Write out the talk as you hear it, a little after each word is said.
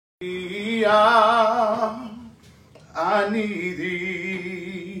hour I need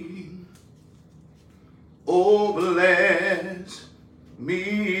thee. Oh, bless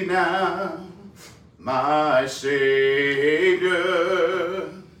me now, my Savior.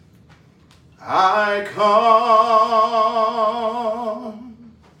 I come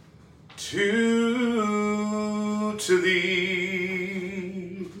to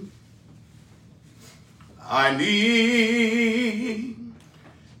thee. I need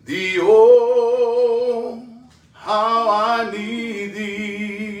thee, oh, how I need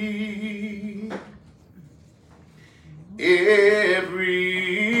thee.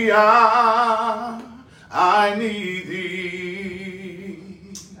 Every hour I need thee.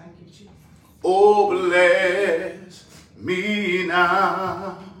 Oh, bless me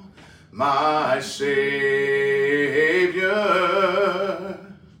now, my Savior.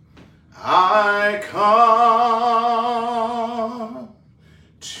 I come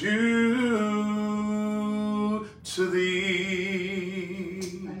to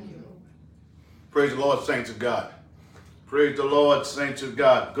thee. Praise the Lord, saints of God. Praise the Lord, saints of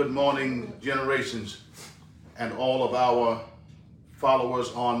God. Good morning, generations, and all of our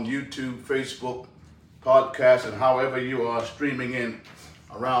followers on YouTube, Facebook, podcast, and however you are streaming in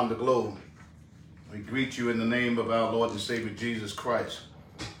around the globe. We greet you in the name of our Lord and Savior Jesus Christ.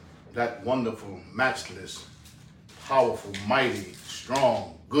 That wonderful, matchless, powerful, mighty,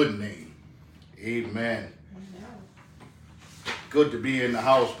 strong, good name. Amen. Amen. Good to be in the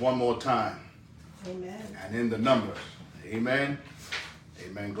house one more time. Amen. And in the numbers. Amen.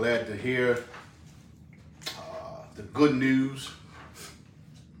 Amen. Glad to hear the good news.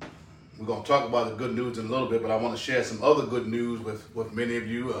 We're going to talk about the good news in a little bit, but I want to share some other good news with many of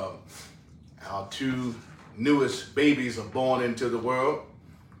you. Our two newest babies are born into the world.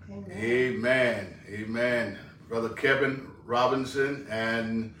 Amen. Amen. Amen. Brother Kevin Robinson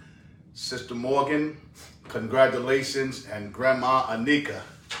and Sister Morgan, congratulations. And Grandma Anika,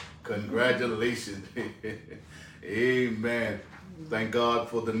 congratulations. Amen. Thank God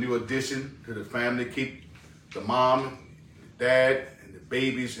for the new addition to the family. Keep the mom, dad, and the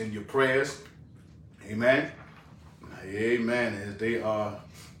babies in your prayers. Amen. Amen. As they are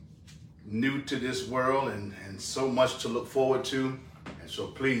new to this world and so much to look forward to. And so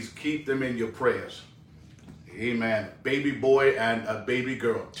please keep them in your prayers. Amen. Baby boy and a baby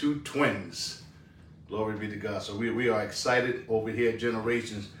girl, two twins. Glory be to God. So we are excited over here,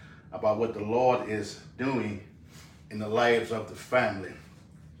 generations, about what the Lord is doing in the lives of the family,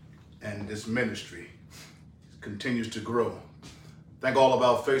 and this ministry continues to grow. Thank all of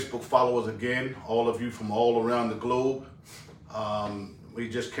our Facebook followers again, all of you from all around the globe. We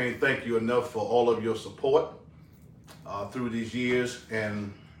just can't thank you enough for all of your support through these years,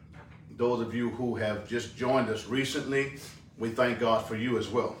 and those of you who have just joined us recently, we thank God for you as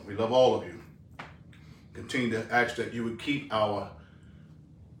well. We love all of you. Continue to ask that you would keep our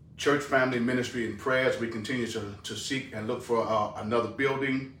church family ministry in prayers. We continue to seek and look for another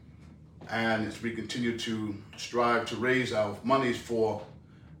building, and as we continue to strive to raise our monies for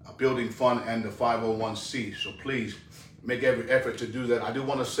a building fund and the 501c. So please make every effort to do that. I do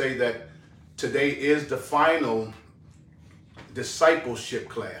want to say that today is the final discipleship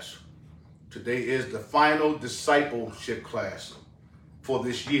class. Today is the final discipleship class for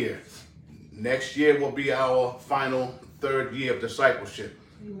this year. Next year will be our final third year of discipleship.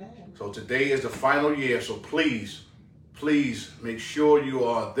 Amen. So today is the final year. So please make sure you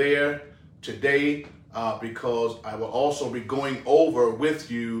are there today because I will also be going over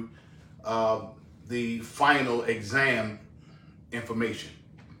with you the final exam information.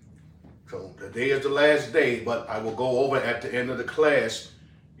 So today is the last day, but I will go over at the end of the class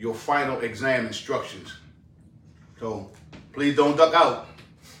your final exam instructions. So please don't duck out.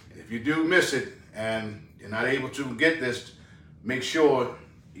 If you do miss it and you're not able to get this, make sure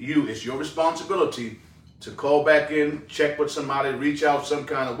it's your responsibility to call back in, check with somebody, reach out some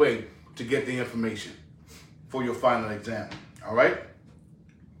kind of way to get the information for your final exam. All right?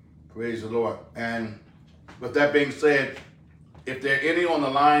 Praise the Lord. And with that being said, if there are any on the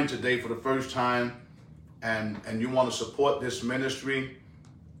line today for the first time and you want to support this ministry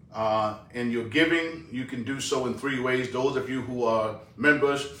in your giving, you can do so in three ways. Those of you who are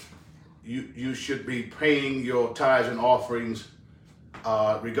members, you should be paying your tithes and offerings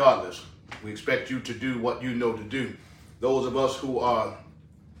regardless. We expect you to do what you know to do. Those of us who are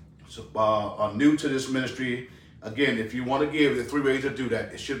new to this ministry, again, if you want to give, there are three ways to do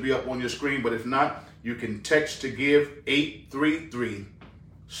that. It should be up on your screen, but if not, you can text to give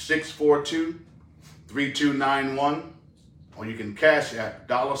 833-642-3291, or you can cash at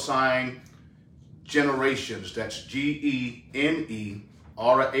 $generations. That's GENERATIONS.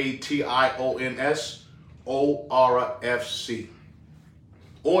 RATIONSORFC.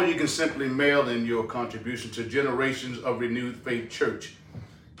 Or you can simply mail in your contribution to Generations of Renewed Faith Church,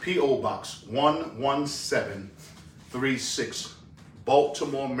 P.O. Box 11736,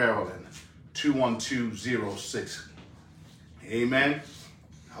 Baltimore, Maryland, 21206. Amen.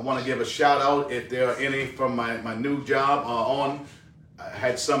 I want to give a shout out if there are any from my new job on. I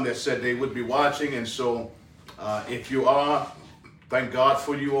had some that said they would be watching, and so if you are, thank God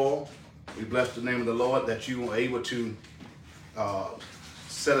for you all. We bless the name of the Lord that you were able to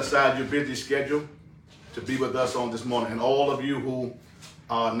set aside your busy schedule to be with us on this morning. And all of you who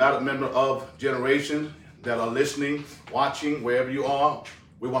are not a member of Generation that are listening, watching, wherever you are,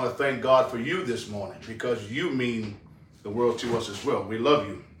 we want to thank God for you this morning because you mean the world to us as well. We love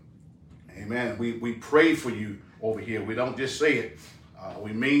you. Amen. We pray for you over here. We don't just say it.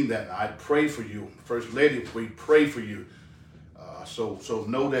 We mean that. I pray for you. First Lady, we pray for you. So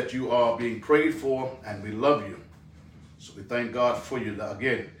know that you are being prayed for and we love you. So we thank God for you.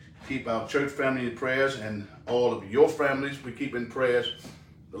 Again, keep our church family in prayers and all of your families we keep in prayers.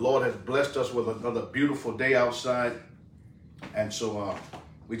 The Lord has blessed us with another beautiful day outside. And so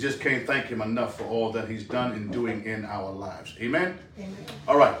we just can't thank him enough for all that he's done and doing in our lives. Amen? Amen.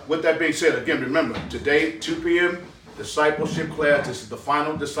 All right. With that being said, again, remember, today, 2 p.m., discipleship class. This is the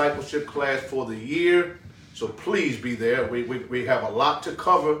final discipleship class for the year. So please be there. We have a lot to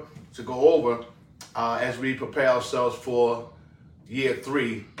cover, to go over as we prepare ourselves for year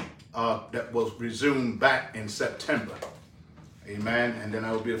 3 that was resumed back in September. Amen. And then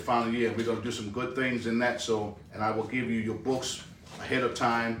that will be the final year. We're going to do some good things in that. And I will give you your books ahead of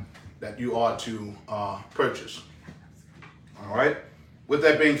time that you are to purchase. All right. With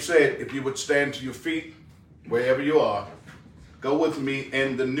that being said, if you would stand to your feet, wherever you are, go with me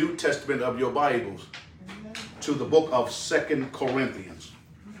in the New Testament of your Bibles to the book of 2 Corinthians.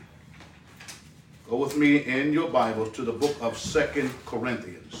 Go with me in your Bibles to the book of 2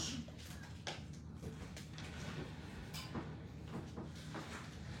 Corinthians.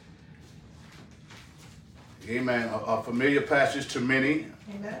 Amen. A familiar passage to many.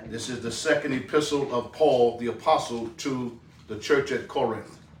 Amen. This is the second epistle of Paul, the apostle, to the church at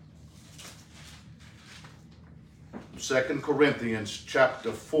Corinth. 2 Corinthians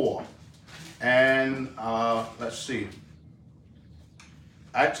chapter 4. And let's see.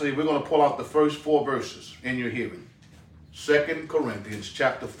 Actually, we're going to pull out the first 4 verses in your hearing. 2 Corinthians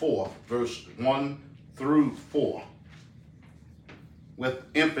chapter 4, verse 1 through 4. With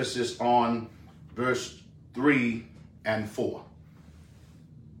emphasis on verse 3 and 4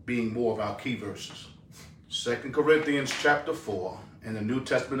 being more of our key verses. 2 Corinthians chapter 4 in the New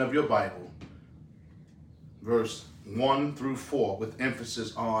Testament of your Bible, verse 1 through 4, with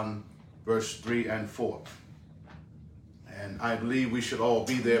emphasis on verse 3 and 4. And I believe we should all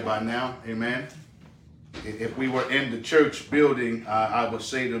be there by now. Amen. If we were in the church building, I would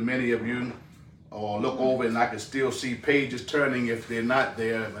say to many of you, or look over and I can still see pages turning if they're not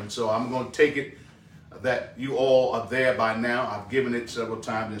there. And so I'm going to take it that you all are there by now. I've given it several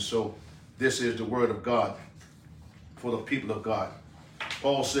times. And so this is the word of God for the people of God.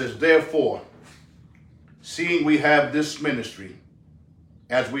 Paul says, therefore, seeing we have this ministry,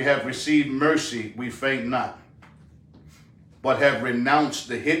 as we have received mercy, we faint not, but have renounced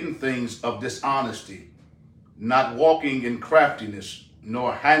the hidden things of dishonesty, not walking in craftiness,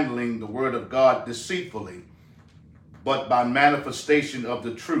 nor handling the word of God deceitfully, but by manifestation of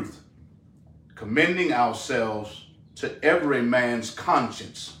the truth, commending ourselves to every man's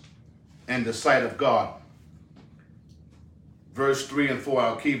conscience in the sight of God. Verse 3 and 4,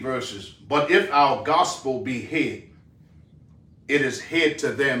 our key verses. But if our gospel be hid, it is hid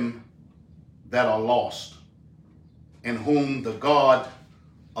to them that are lost, in whom the God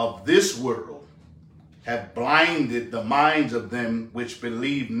of this world hath blinded the minds of them which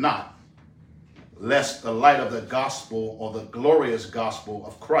believe not, lest the light of the gospel or the glorious gospel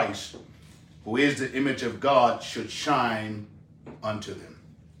of Christ, who is the image of God, should shine unto them.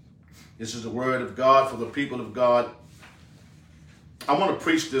 This is the word of God for the people of God. I want to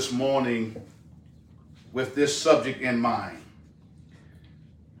preach this morning with this subject in mind.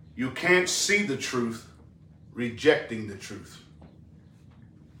 You can't see the truth rejecting the truth.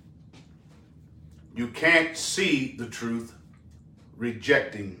 You can't see the truth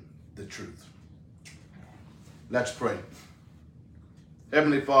rejecting the truth. Let's pray.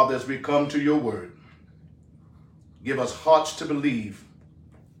 Heavenly Father, as we come to your word, give us hearts to believe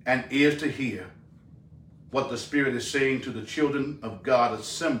and ears to hear what the Spirit is saying to the children of God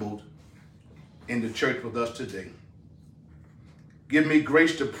assembled in the church with us today. Give me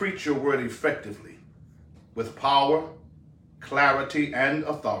grace to preach your word effectively, with power, clarity, and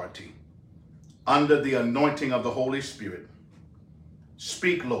authority under the anointing of the Holy Spirit.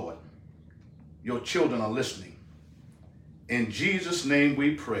 Speak, Lord. Your children are listening. In Jesus' name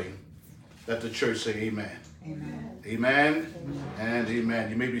we pray. Let the church say amen. Amen. Amen, and amen.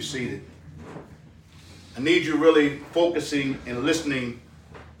 You may be seated. I need you really focusing and listening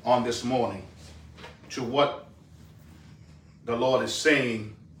on this morning to what the Lord is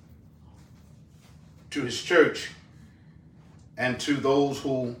saying to his church and to those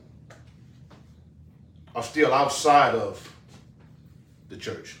who are still outside of the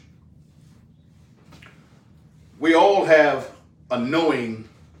church. We all have a knowing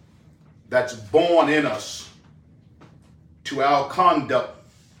that's born in us to our conduct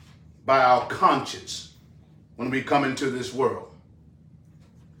by our conscience when we come into this world.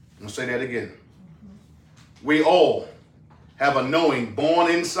 I'm going to say that again. We all have a knowing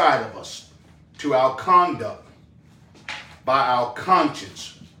born inside of us to our conduct by our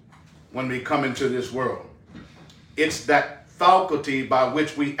conscience when we come into this world. It's that faculty by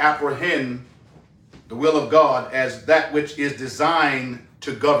which we apprehend the will of God as that which is designed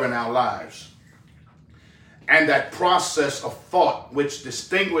to govern our lives. And that process of thought which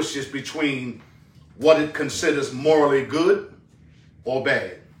distinguishes between what it considers morally good or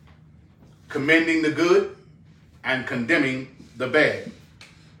bad, commending the good and condemning the bad.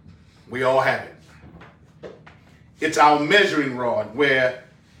 We all have it. It's our measuring rod where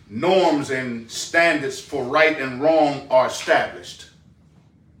norms and standards for right and wrong are established.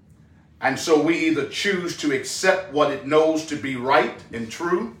 And so we either choose to accept what it knows to be right and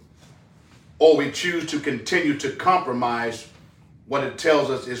true, or we choose to continue to compromise what it tells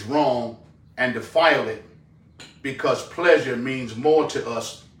us is wrong and defile it because pleasure means more to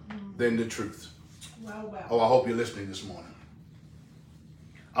us than the truth. Wow. Oh, I hope you're listening this morning.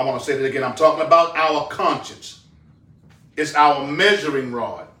 I want to say that again. I'm talking about our conscience. It's our measuring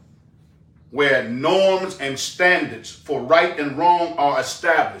rod where norms and standards for right and wrong are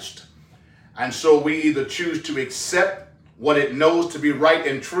established. And so we either choose to accept what it knows to be right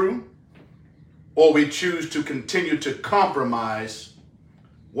and true, or we choose to continue to compromise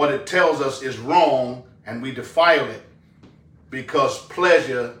what it tells us is wrong and we defile it because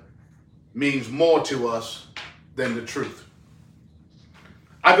pleasure means more to us than the truth.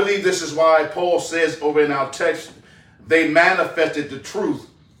 I believe this is why Paul says over in our text, they manifested the truth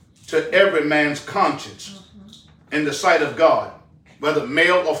to every man's conscience in the sight of God, whether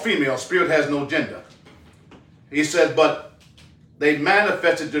male or female. Spirit has no gender. He said, but they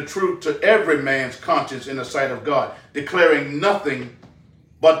manifested the truth to every man's conscience in the sight of God, declaring nothing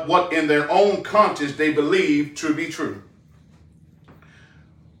but what in their own conscience they believed to be true.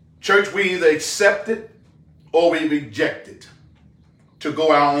 Church, we either accept it or we reject it to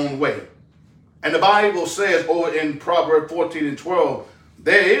go our own way. And the Bible says over in Proverbs 14:12,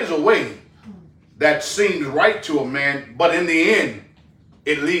 there is a way that seems right to a man, but in the end,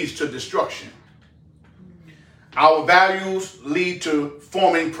 it leads to destruction. Our values lead to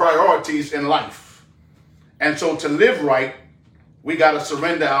forming priorities in life. And so to live right, we got to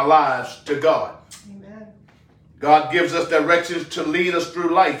surrender our lives to God. Amen. God gives us directions to lead us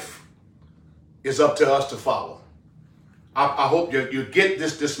through life. It's up to us to follow. I hope you get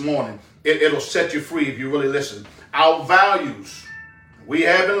this morning. It'll set you free if you really listen. Our values we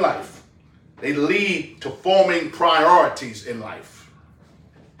have in life, they lead to forming priorities in life.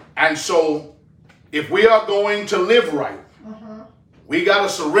 And so if we are going to live right, we got to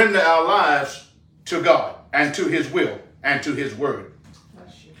surrender our lives to God and to his will and to his word.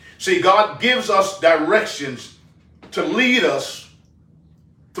 See, God gives us directions to lead us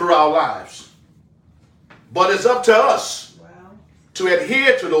through our lives. But it's up to us to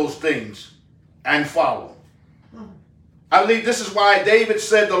adhere to those things and follow. I believe this is why David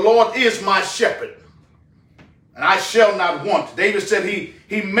said, the Lord is my shepherd, and I shall not want. David said,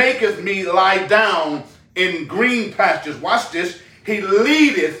 he maketh me lie down in green pastures. Watch this. He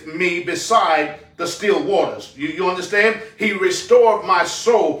leadeth me beside the still waters. You understand? He restored my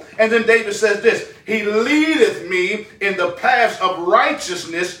soul. And then David says this, he leadeth me in the paths of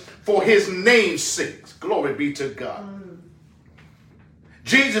righteousness for his name's sake. Glory be to God.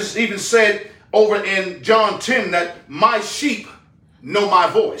 Jesus even said over in John 10 that my sheep know my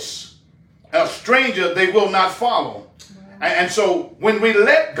voice. A stranger they will not follow. And so when we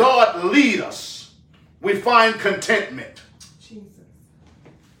let God lead us, we find contentment. Jesus.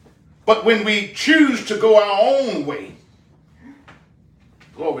 But when we choose to go our own way,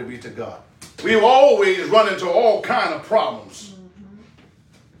 glory be to God, we always run into all kinds of problems.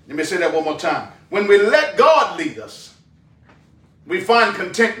 Let me say that one more time. When we let God lead us, we find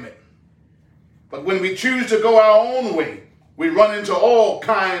contentment. But when we choose to go our own way, We run into all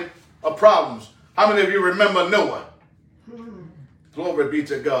kinds of problems. How many of you remember Noah? Glory be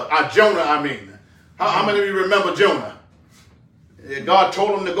to God. Jonah, I mean. How many of you remember Jonah? God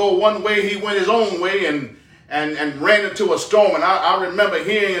told him to go one way. He went his own way and ran into a storm. And I remember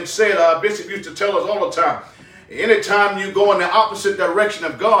hearing it said, Bishop used to tell us all the time, anytime you go in the opposite direction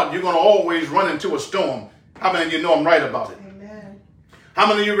of God, you're going to always run into a storm. How many of you know I'm right about it? Amen. How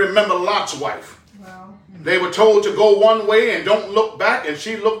many of you remember Lot's wife? Well, they were told to go one way and don't look back, and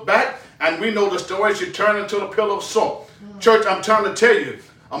she looked back, and we know the story. She turned into a pillar of salt. Church, I'm trying to tell you,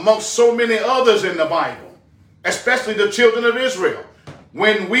 amongst so many others in the Bible, especially the children of Israel,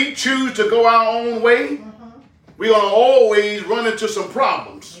 when we choose to go our own way, we're going to always run into some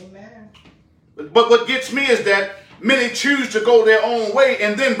problems. Amen. But what gets me is that many choose to go their own way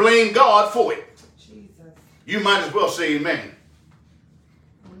and then blame God for it. Jesus. You might as well say amen.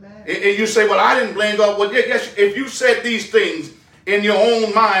 Amen. And you say, well, I didn't blame God. Well, yes, if you said these things in your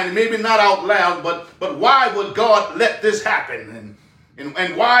own mind, maybe not out loud, but why would God let this happen?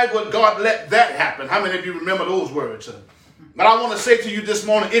 And why would God let that happen? How many of you remember those words? But I want to say to you this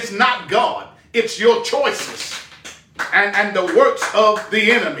morning, it's not God. It's your choices and the works of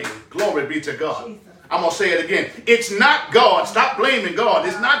the enemy. Glory be to God. Jesus. I'm going to say it again. It's not God. Stop blaming God.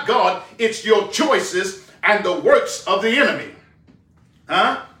 It's not God. It's your choices and the works of the enemy.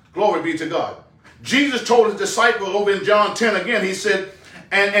 Huh? Glory be to God. Jesus told his disciples over in John 10 again, he said,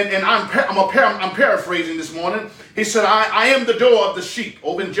 and I'm paraphrasing this morning. He said, I am the door of the sheep.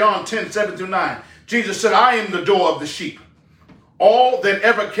 Over in John 10, 7-9. Jesus said, I am the door of the sheep. All that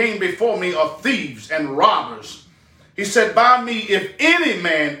ever came before me are thieves and robbers. He said, by me, if any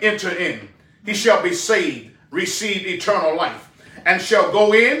man enter in, he shall be saved, receive eternal life, and shall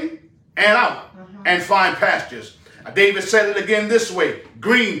go in and out and find pastures. David said it again this way,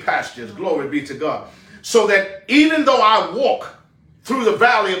 green pastures, glory be to God. So that even though I walk through the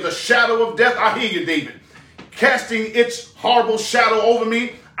valley of the shadow of death, I hear you, David, casting its horrible shadow over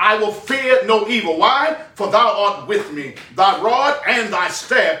me, I will fear no evil. Why? For thou art with me. Thy rod and thy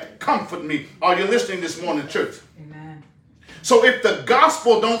staff comfort me. Are you listening this morning, church? Amen. So if the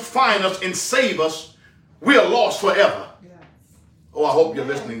gospel don't find us and save us, we are lost forever. Yes. Oh, I hope you're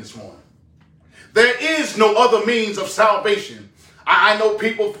listening this morning. There is no other means of salvation. I know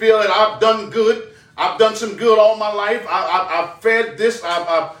people feel that I've done good. I've done some good all my life. I've fed this.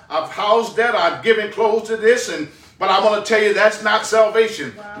 I've housed that. I've given clothes to this. But I want to tell you that's not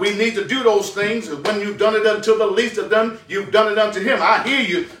salvation. Wow. We need to do those things. When you've done it unto the least of them, you've done it unto him. I hear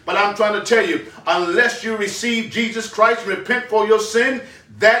you, but I'm trying to tell you, unless you receive Jesus Christ and repent for your sin,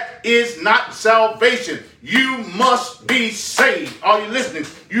 that is not salvation. You must be saved. Are you listening?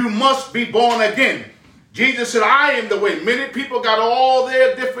 You must be born again. Jesus said, I am the way. Many people got all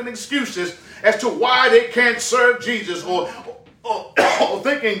their different excuses as to why they can't serve Jesus or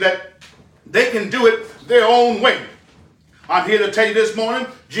thinking that they can do it their own way. I'm here to tell you this morning,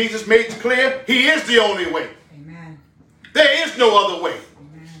 Jesus made it clear he is the only way. Amen. There is no other way.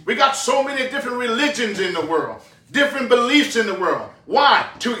 Amen. We got so many different religions in the world, different beliefs in the world. Why?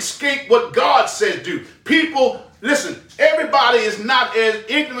 To escape what God says do. People, listen, everybody is not as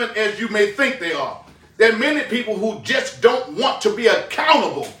ignorant as you may think they are. There are many people who just don't want to be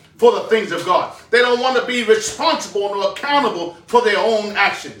accountable for the things of God. They don't want to be responsible or accountable for their own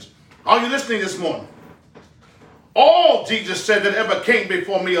actions. Are you listening this morning? All Jesus said that ever came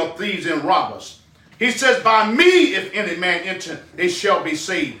before me are thieves and robbers. He says, by me, if any man enter, they shall be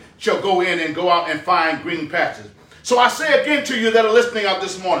saved, shall go in and go out and find green pastures. So I say again to you that are listening out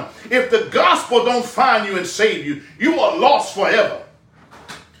this morning, if the gospel don't find you and save you, you are lost forever.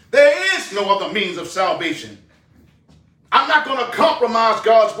 There is no other means of salvation. I'm not going to compromise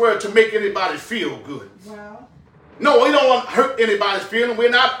God's word to make anybody feel good. Wow. No, we don't want to hurt anybody's feeling. We're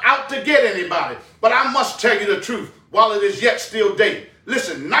not out to get anybody. But I must tell you the truth while it is yet still day.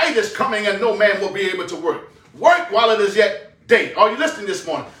 Listen, night is coming and no man will be able to work. Work while it is yet day. Are you listening this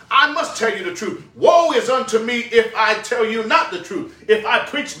morning? I must tell you the truth. Woe is unto me if I tell you not the truth, if I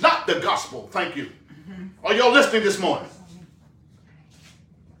preach not the gospel. Thank you. Are y'all listening this morning?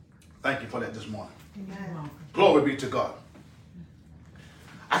 Thank you for that this morning. Amen. Glory be to God.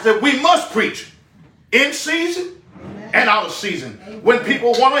 I said we must preach in season and out of season. When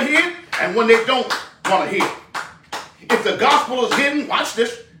people want to hear and when they don't want to hear. If the gospel is hidden, watch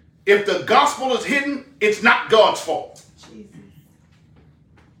this. If the gospel is hidden, it's not God's fault. Jesus.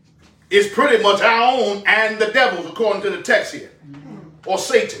 It's pretty much our own and the devil's, according to the text here. Or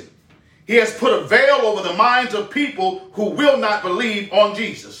Satan. He has put a veil over the minds of people who will not believe on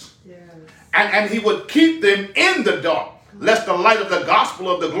Jesus. Yes. And he would keep them in the dark, lest the light of the gospel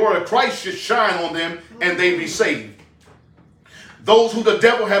of the glory of Christ should shine on them and they be saved. Those who the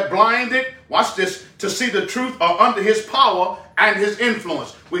devil had blinded, watch this, to see the truth are under his power and his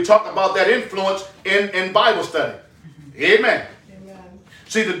influence. We talked about that influence in Bible study. Amen. Amen.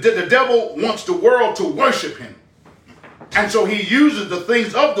 See, the devil wants the world to worship him. And so he uses the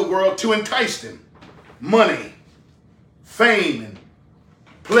things of the world to entice them. Money, fame, and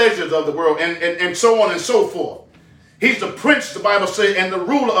pleasures of the world, and so on and so forth. He's the prince, the Bible says, and the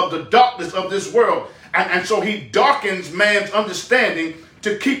ruler of the darkness of this world. And so he darkens man's understanding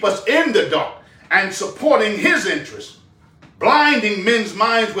to keep us in the dark and supporting his interests, blinding men's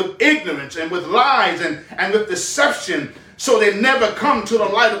minds with ignorance and with lies and with deception, so they never come to the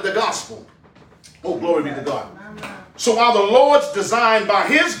light of the gospel. Oh, glory be to God. So while the Lord's design by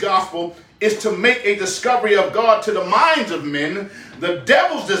his gospel is to make a discovery of God to the minds of men, the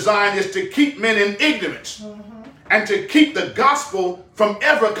devil's design is to keep men in ignorance and to keep the gospel from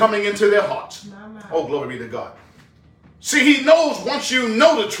ever coming into their hearts. Oh, glory be to God. See, he knows once you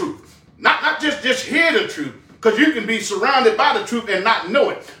know the truth, not just hear the truth, because you can be surrounded by the truth and not know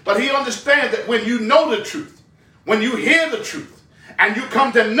it. But he understands that when you know the truth, when you hear the truth, and you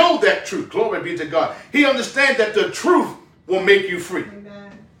come to know that truth, glory be to God, he understands that the truth will make you free.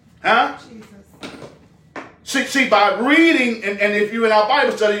 Amen. Huh? Jesus. See, by reading, and if you're in our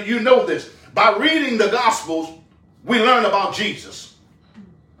Bible study, you know this. By reading the Gospels, we learn about Jesus.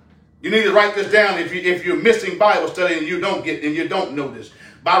 You need to write this down if you're missing Bible study and you don't know this.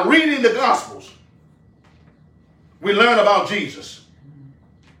 By reading the Gospels, we learn about Jesus.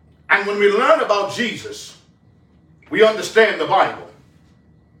 And when we learn about Jesus, we understand the Bible.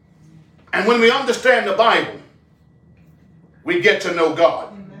 And when we understand the Bible, we get to know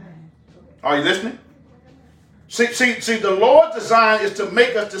God. Amen. Are you listening? See, the Lord's design is to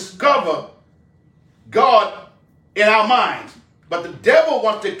make us discover God in our minds. But the devil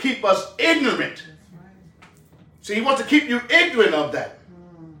wants to keep us ignorant. See, he wants to keep you ignorant of that.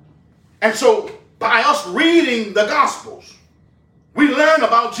 And so, by us reading the Gospels, we learn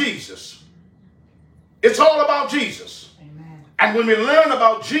about Jesus. It's all about Jesus. Amen. And when we learn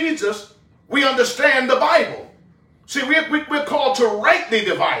about Jesus, we understand the Bible. See, we're called to rightly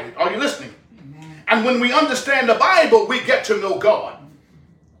divide it. Are you listening? Amen. And when we understand the Bible, we get to know God.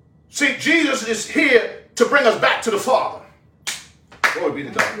 See, Jesus is here to bring us back to the Father. Glory be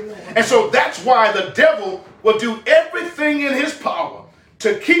to God. And so that's why the devil will do everything in his power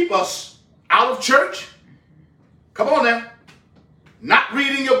to keep us out of church. Come on now. Not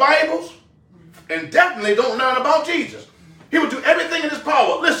reading your Bibles, and definitely don't learn about Jesus. He will do everything in his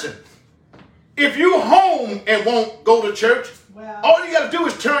power. Listen, if you home and won't go to church, all you got to do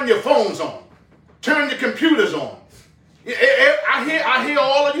is turn your phones on. Turn your computers on. I hear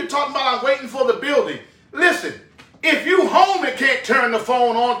all of you talking about I'm waiting for the building. Listen, if you home and can't turn the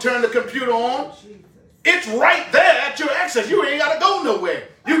phone on, turn the computer on, it's right there at your access. You ain't got to go nowhere.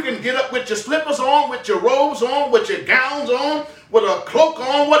 You can get up with your slippers on, with your robes on, with your gowns on, with a cloak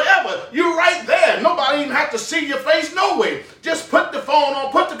on, whatever. You're right there. Nobody even have to see your face, no way. Just put the phone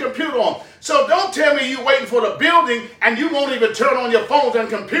on, put the computer on. So don't tell me you're waiting for the building and you won't even turn on your phones and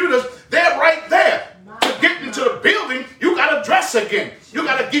computers. They're right there. To get into the building, you got to dress again. You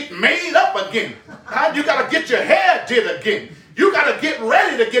got to get made up again. You got to get your hair did again. You got to get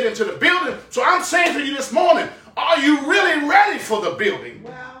ready to get into the building. So I'm saying to you this morning, are you really ready for the building?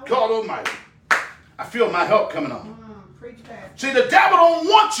 Well, God Almighty. I feel my help coming on. See, the devil don't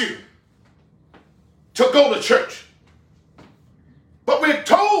want you to go to church. But we're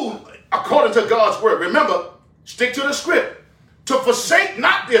told, according to God's word, remember, stick to the script, to forsake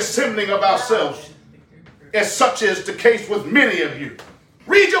not the assembling of ourselves, as such is the case with many of you.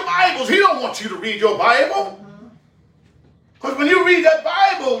 Read your Bibles. He don't want you to read your Bible. Because when you read that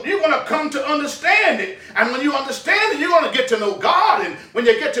Bible, you're going to come to understand it. And when you understand it, you're going to get to know God. And when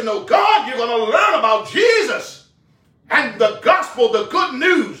you get to know God, you're going to learn about Jesus and the gospel, the good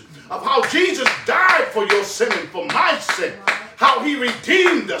news of how Jesus died for your sin and for my sin. How he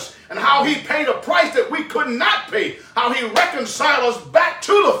redeemed us and how he paid a price that we could not pay. How he reconciled us back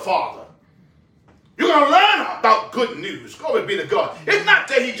to the Father. You're going to learn about good news. Glory be to God. It's not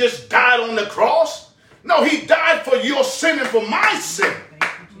that he just died on the cross. No, he died for your sin and for my sin.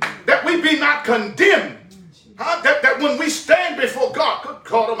 That we be not condemned. That when we stand before God, good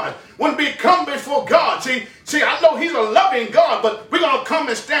God Almighty, when we come before God, see, I know he's a loving God, but we're going to come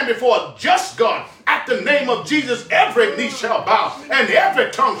and stand before a just God. At the name of Jesus, every knee shall bow and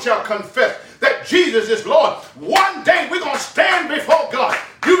every tongue shall confess that Jesus is Lord. One day we're going to stand before God.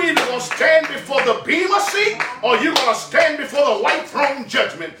 You either going to stand before the Bema seat or you're going to stand before the white throne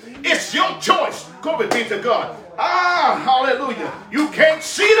judgment. It's your choice. Glory be to God. Hallelujah. You can't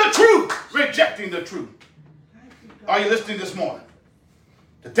see the truth, rejecting the truth. Are you listening this morning?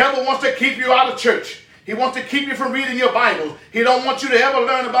 The devil wants to keep you out of church. He wants to keep you from reading your Bibles. He don't want you to ever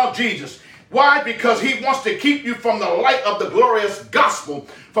learn about Jesus. Why? Because he wants to keep you from the light of the glorious gospel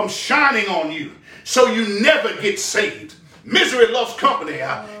from shining on you, so you never get saved. Misery loves company.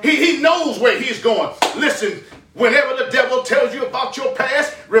 He knows where he's going. Listen, whenever the devil tells you about your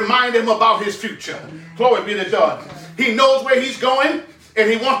past, remind him about his future. Glory be to God. He knows where he's going, and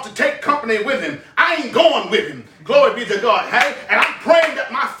he wants to take company with him. I ain't going with him. Glory be to God. Hey? And I'm praying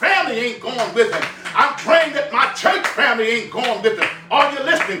that my family ain't going with him. I'm praying that my church family ain't going with him. Are you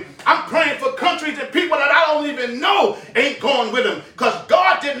listening? I'm praying for countries and people that I don't even know ain't going with him. Because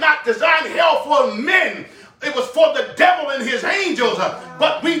God did not design hell for men. It was for the devil and his angels.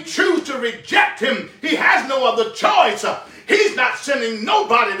 But we choose to reject him. He has no other choice. He's not sending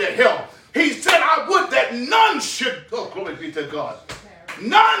nobody to hell. He said, I would that none should, oh, glory be to God.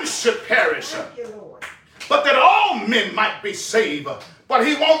 None should perish, but that all men might be saved. But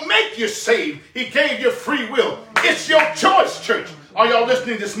he won't make you saved. He gave you free will. It's your choice, church. Are y'all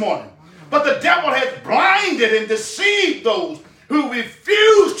listening this morning? But the devil has blinded and deceived those who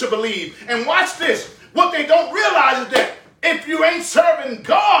refuse to believe. And watch this. What they don't realize is that if you ain't serving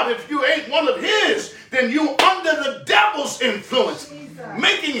God, if you ain't one of his, then you under the devil's influence,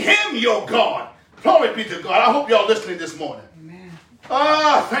 making him your God. Glory be to God. I hope y'all listening this morning.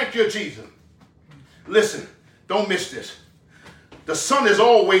 Thank you, Jesus. Listen, don't miss this. The sun is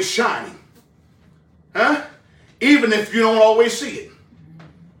always shining. Even if you don't always see it.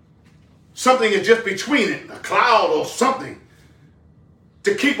 Something is just between it, a cloud or something,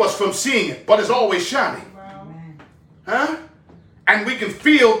 to keep us from seeing it, but it's always shining. And we can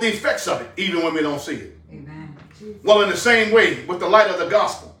feel the effects of it, even when we don't see it. Amen. Well, in the same way, with the light of the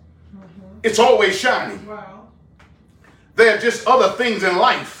gospel, it's always shining. There are just other things in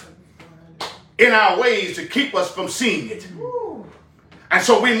life, in our ways, to keep us from seeing it. And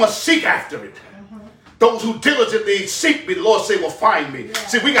so we must seek after it. Those who diligently seek me, the Lord say, will find me.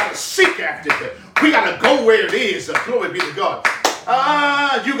 See, we got to seek after it. We got to go where it is. Glory be to God.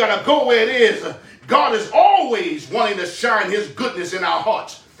 You got to go where it is. God is always wanting to shine his goodness in our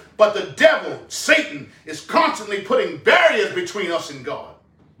hearts. But the devil, Satan, is constantly putting barriers between us and God.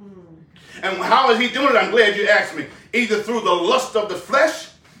 And how is he doing it? I'm glad you asked me. Either through the lust of the flesh,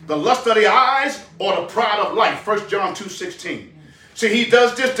 the lust of the eyes, or the pride of life. 1 John 2:16. See, he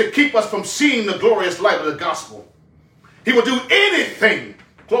does this to keep us from seeing the glorious light of the gospel. He will do anything,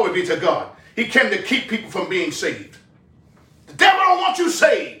 glory be to God, he can to keep people from being saved. The devil don't want you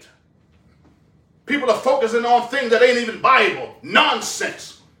saved. People are focusing on things that ain't even Bible.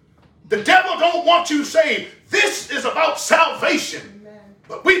 Nonsense. The devil don't want you saved. This is about salvation.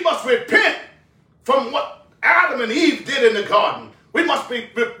 But we must repent from what Adam and Eve did in the garden. We must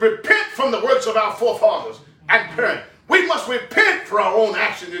repent from the works of our forefathers and parents. We must repent for our own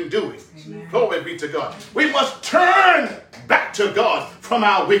actions and doings. Amen. Glory be to God. We must turn back to God from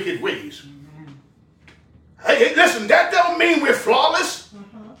our wicked ways. Hey, listen, that don't mean we're flawless.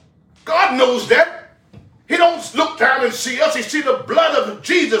 God knows that. He don't look down and see us. He see the blood of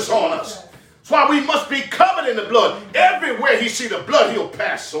Jesus on us. That's why we must be covered in the blood. Everywhere he see the blood, he'll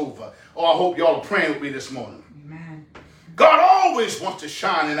pass over. Oh, I hope y'all are praying with me this morning. Amen. God always wants to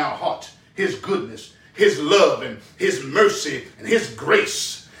shine in our hearts his goodness, his love, and his mercy, and his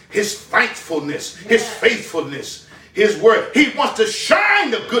grace, his thankfulness, his faithfulness, his word. He wants to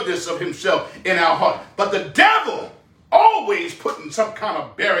shine the goodness of himself in our heart. But the devil always putting some kind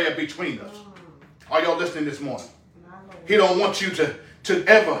of barrier between us. Are y'all listening this morning? He don't want you to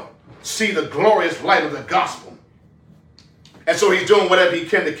ever see the glorious light of the gospel. And so he's doing whatever he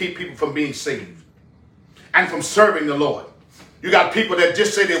can to keep people from being saved and from serving the Lord. You got people that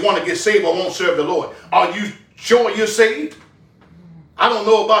just say they want to get saved but won't serve the Lord. Are you sure you're saved? I don't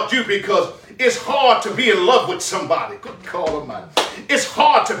know about you, because it's hard to be in love with somebody. Good God Almighty. It's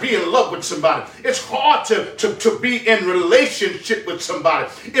hard to be in love with somebody. It's hard to be in relationship with somebody.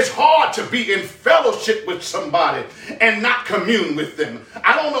 It's hard to be in fellowship with somebody and not commune with them.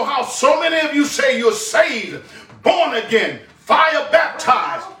 I don't know how so many of you say you're saved, born again, fire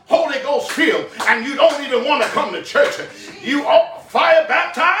baptized, Holy Ghost filled, and you don't even want to come to church. You are fire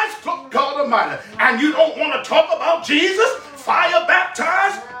baptized, God Almighty, and you don't want to talk about Jesus, fire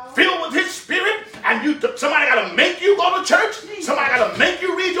baptized, filled with his spirit, and somebody got to make you go to church? Somebody got to make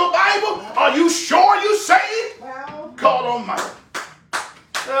you read your Bible? Are you sure you saved? God Almighty.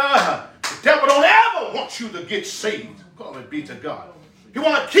 The devil don't ever want you to get saved. Glory be to God. He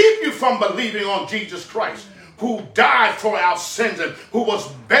want to keep you from believing on Jesus Christ, who died for our sins and who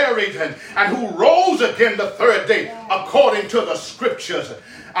was buried and who rose again the third day according to the scriptures.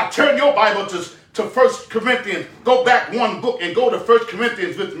 I turn your Bible to to 1 Corinthians. Go back one book and go to 1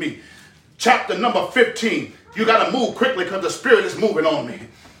 Corinthians with me. Chapter number 15. You got to move quickly because the Spirit is moving on me.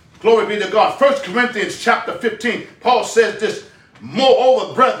 Glory be to God. 1 Corinthians chapter 15. Paul says this,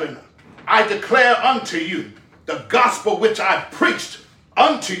 moreover, brethren, I declare unto you the gospel which I preached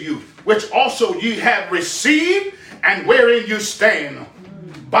unto you, which also ye have received, and wherein you stand,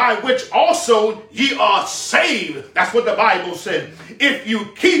 by which also ye are saved. That's what the Bible said. If you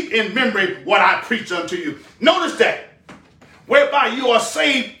keep in memory what I preached unto you. Notice that. Whereby you are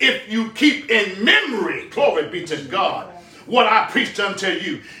saved if you keep in memory, glory be to God, what I preached unto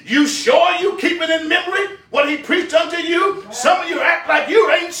you. You sure you keep it in memory what he preached unto you? Some of you act like you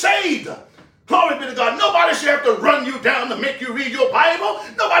ain't saved. Glory be to God. Nobody should have to run you down to make you read your Bible.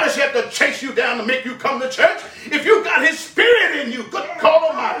 Nobody should have to chase you down to make you come to church. If you got his Spirit in you, good God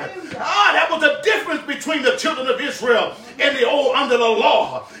Almighty. That was the difference between the children of Israel and the old under the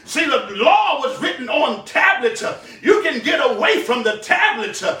law. See, the law was written on tablets. You can get away from the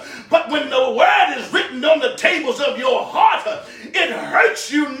tablets, but when the word is written on the tables of your heart, it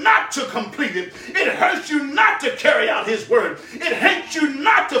hurts you not to complete it. It hurts you not to carry out his word. It hurts you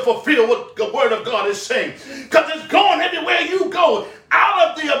not to fulfill what the word of God is saying, because it's going everywhere you go. Out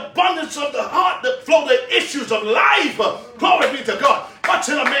of the abundance of the heart that flow the issues of life. Glory be to God. What's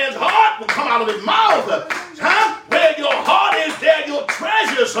in a man's heart will come out of his mouth. Where your heart is, there your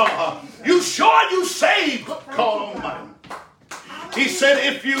treasures are. You sure you saved? Call on mine. He said,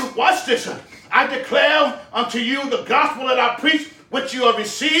 if you, watch this, I declare unto you the gospel that I preach, which you have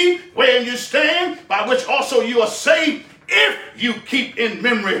received, wherein you stand, by which also you are saved, if you keep in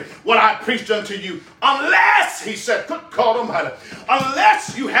memory what I preached unto you. Unless, he said, good God Almighty,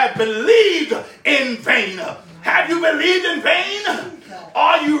 unless you have believed in vain. Have you believed in vain?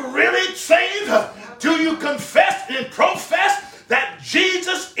 Are you really saved? Do you confess and profess that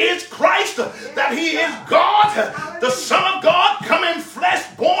Jesus is Christ, that he is God, the Son of God, come in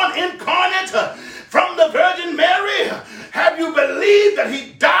flesh, born incarnate from the Virgin Mary? Have you believed that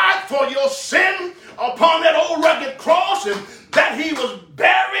he died for your sin upon that old rugged cross, and that he was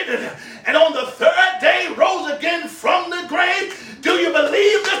buried and on the third day rose again from the grave? Do you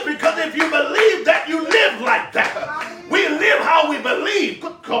believe this? Because if you believe that, you live like that. We live how we believe.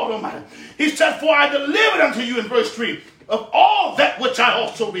 Good God Almighty. He said, for I delivered unto you in verse 3 of all that which I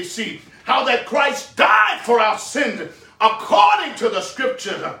also received, how that Christ died for our sins according to the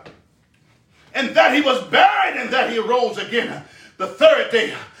scriptures, and that he was buried and that he rose again the third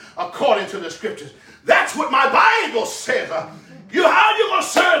day according to the scriptures. That's what my Bible says. How you going to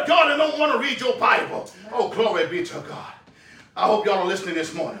serve God and don't want to read your Bible? Oh, glory be to God. I hope y'all are listening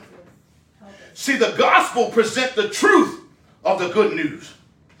this morning. See, the gospel presents the truth of the good news.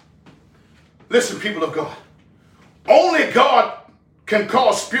 Listen, people of God. Only God can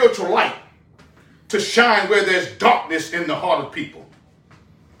cause spiritual light to shine where there's darkness in the heart of people,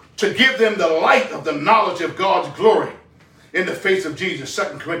 to give them the light of the knowledge of God's glory in the face of Jesus. 2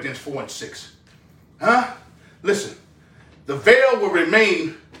 Corinthians 4 and 6. Listen, the veil will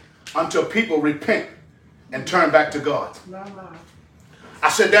remain until people repent and turn back to God. I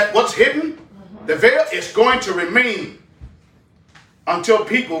said that what's hidden, the veil is going to remain until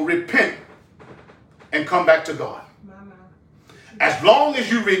people repent and come back to God. As long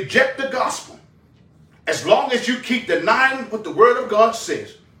as you reject the gospel, as long as you keep denying what the word of God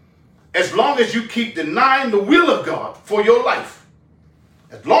says, as long as you keep denying the will of God for your life,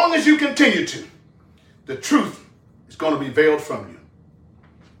 as long as you continue to, the truth is going to be veiled from you.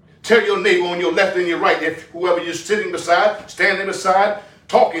 Tell your neighbor on your left and your right, if whoever you're sitting beside, standing beside,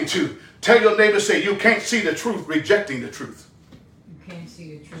 talking to, tell your neighbor, say, you can't see the truth, rejecting the truth. You can't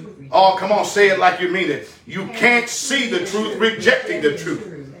see the truth. Oh, come on, say it like you mean it. You can't see the truth, rejecting the truth.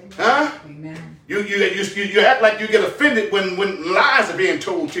 Amen. You act like you get offended when lies are being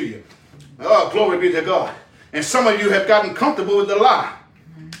told to you. Oh, glory be to God. And some of you have gotten comfortable with the lie.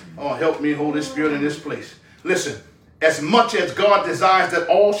 Oh, help me, Holy Spirit, in this place. Listen, as much as God desires that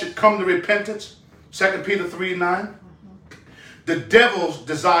all should come to repentance, 2 Peter 3:9, the devil's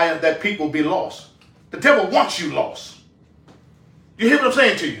desire that people be lost. The devil wants you lost. You hear what I'm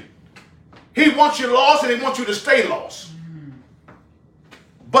saying to you? He wants you lost and he wants you to stay lost.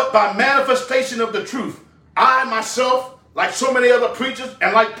 But by manifestation of the truth, I myself, like so many other preachers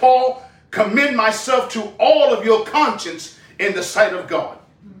and like Paul, commend myself to all of your conscience in the sight of God.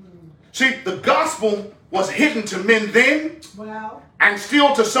 See, the gospel was hidden to men then and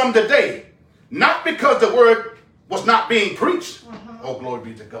still to some today. Not because the word was not being preached. Oh,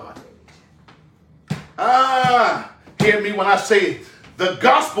 glory be to God. Hear me when I say the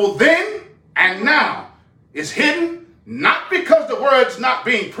gospel then and now is hidden, not because the word's not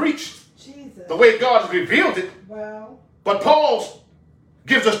being preached, the way God has revealed it. Well, but Paul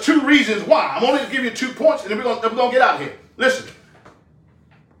gives us 2 reasons why. I'm only going to give you 2 points, and then we're going to get out of here. Listen.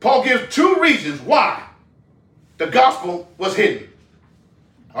 Paul gives 2 reasons why the gospel was hidden.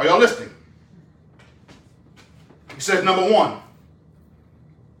 Are y'all listening? He says, number 1,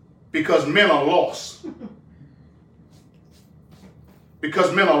 because men are lost.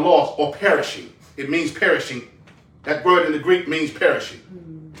 Because men are lost or perishing. It means perishing. That word in the Greek means perishing.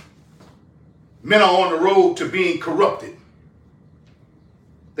 Men are on the road to being corrupted.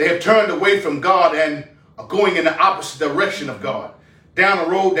 They have turned away from God and are going in the opposite direction of God, down a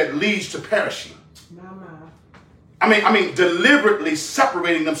road that leads to perishing. I mean, deliberately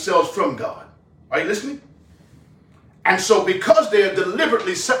separating themselves from God. Are you listening? And so because they are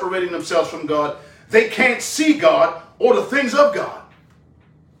deliberately separating themselves from God, they can't see God or the things of God.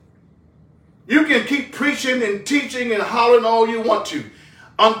 You can keep preaching and teaching and hollering all you want to.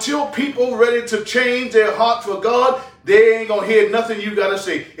 Until people ready to change their heart for God, they ain't going to hear nothing you got to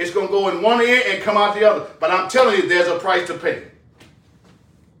say. It's going to go in one ear and come out the other. But I'm telling you, there's a price to pay.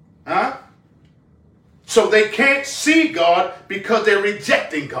 Huh? So they can't see God because they're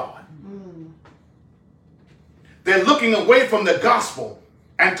rejecting God. They're looking away from the gospel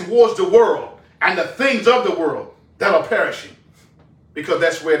and towards the world and the things of the world that are perishing, because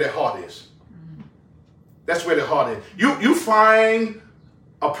that's where their heart is. That's where their heart is. You find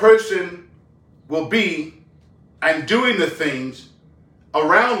a person will be and doing the things,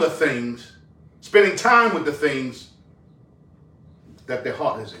 around the things, spending time with the things that their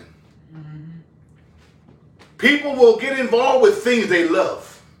heart is in. People will get involved with things they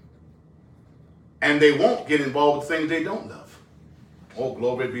love, and they won't get involved with things they don't love. Oh,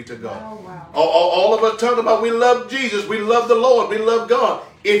 glory be to God. Oh, wow. All of us talk about we love Jesus, we love the Lord, we love God.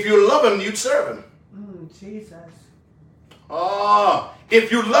 If you love him, you'd serve him. Jesus.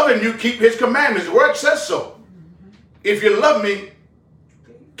 If you love him, you keep his commandments. The word says so. If you love me,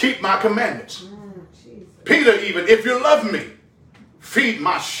 keep my commandments. Peter even, if you love me, feed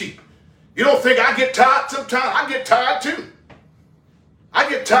my sheep. You don't think I get tired sometimes? I get tired too. I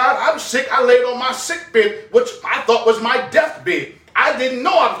get tired. I'm sick. I laid on my sick bed, which I thought was my deathbed. I didn't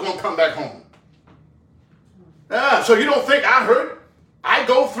know I was going to come back home. So you don't think I hurt? I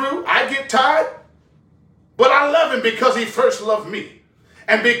go through. I get tired. But I love him because he first loved me.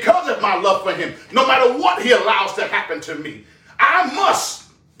 And because of my love for him, no matter what he allows to happen to me, I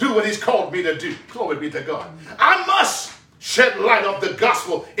must do what he's called me to do. Glory be to God. I must shed light of the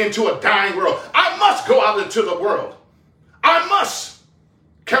gospel into a dying world. I must go out into the world. I must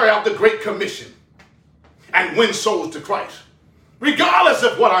carry out the Great Commission and win souls to Christ, regardless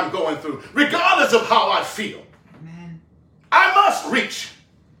of what I'm going through, regardless of how I feel. Amen. I must reach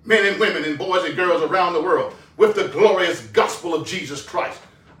men and women and boys and girls around the world with the glorious gospel of Jesus Christ.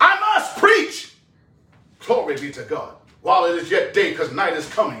 I must preach. Glory be to God. While it is yet day, because night is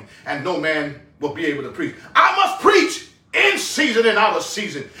coming and no man will be able to preach. I must preach in season and out of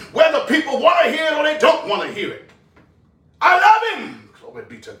season, whether people want to hear it or they don't want to hear it. I love him. Glory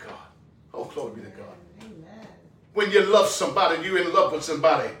be to God. Oh, glory be to God. Amen. When you love somebody, you're in love with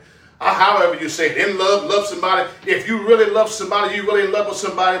somebody. However you say it, in love somebody. If you really love somebody, you really in love with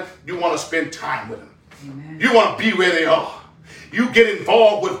somebody, you want to spend time with them. Amen. You want to be where they are. You get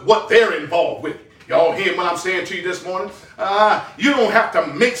involved with what they're involved with. Y'all hear what I'm saying to you this morning? You don't have to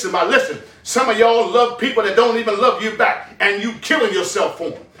make somebody. Listen, some of y'all love people that don't even love you back, and you killing yourself for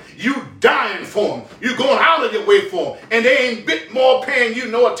them. You dying for them. You going out of your way for them. And they ain't bit more paying you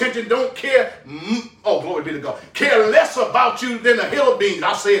no attention, don't care. Oh, glory be to God. Care less about you than a hill of beans.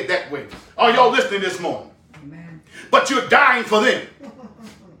 I'll say it that way. Are y'all listening this morning? Amen. But you're dying for them.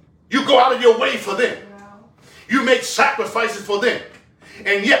 You go out of your way for them. You make sacrifices for them.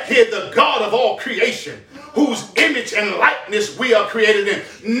 And yet here the God of all creation, whose image and likeness we are created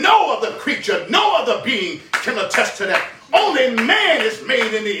in. No other creature, no other being can attest to that. Only man is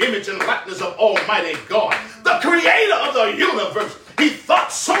made in the image and likeness of Almighty God, the creator of the universe. He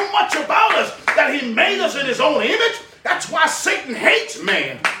thought so much about us that he made us in his own image. That's why Satan hates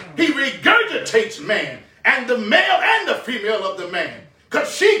man. He regurgitates man, and the male and the female of the man,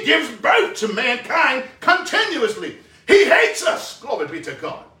 because she gives birth to mankind continuously. He hates us. Glory be to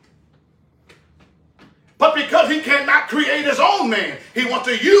God. But because he cannot create his own man, he wants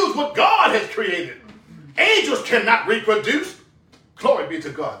to use what God has created. Angels cannot reproduce. Glory be to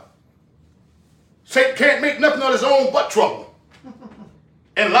God. Satan can't make nothing of his own but trouble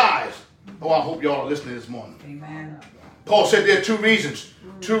and lies. Oh, I hope y'all are listening this morning. Amen. Paul said there are 2 reasons.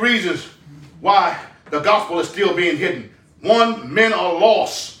 2 reasons why the gospel is still being hidden. 1, men are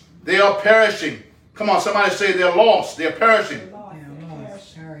lost. They are perishing. Come on, somebody say they're lost. They're perishing.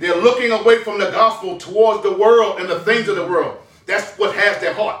 They're looking away from the gospel towards the world and the things of the world. That's what has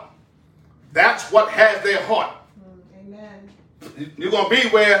their heart. That's what has their heart. Amen. You're going to be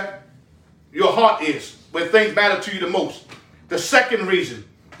where your heart is, where things matter to you the most. The second reason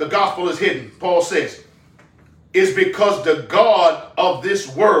the gospel is hidden, Paul says, is because the God of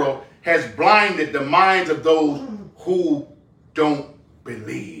this world has blinded the minds of those who don't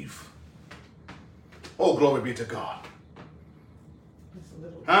believe. Oh, glory be to God.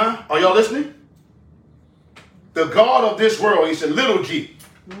 Huh? Are y'all listening? The God of this world, he said, little g.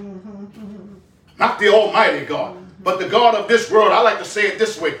 Not the almighty God, but the God of this world. I like to say it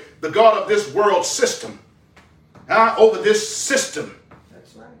this way. The God of this world system. Over this system.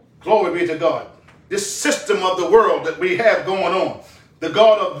 That's right. Glory be to God. This system of the world that we have going on. The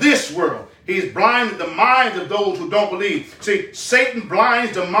God of this world. He's blinded the minds of those who don't believe. See, Satan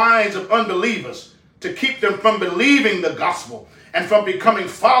blinds the minds of unbelievers to keep them from believing the gospel and from becoming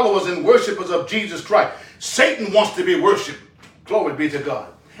followers and worshipers of Jesus Christ. Satan wants to be worshiped. Glory be to God.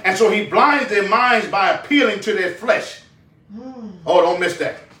 And so he blinds their minds by appealing to their flesh. Oh, don't miss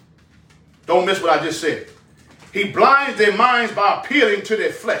that. Don't miss what I just said. He blinds their minds by appealing to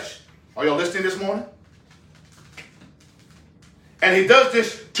their flesh. Are y'all listening this morning? And he does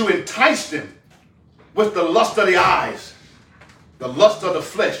this to entice them with the lust of the eyes, the lust of the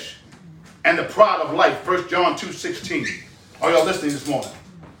flesh, and the pride of life. 1 John 2:16. Are y'all listening this morning?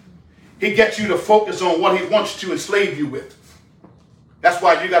 He gets you to focus on what he wants to enslave you with. That's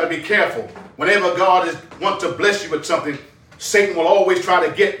why you got to be careful. Whenever God wants to bless you with something, Satan will always try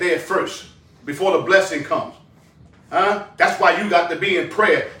to get there first before the blessing comes. That's why you got to be in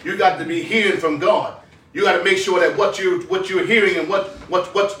prayer. You got to be hearing from God. You got to make sure that what you're hearing and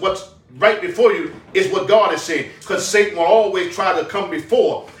what's right before you is what God is saying. Because Satan will always try to come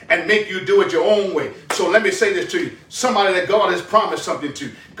before and make you do it your own way. So let me say this to you. Somebody that God has promised something to.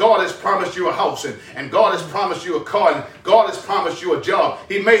 God has promised you a house, and God has promised you a car, and God has promised you a job.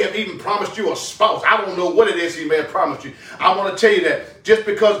 He may have even promised you a spouse. I don't know what it is he may have promised you. I want to tell you that just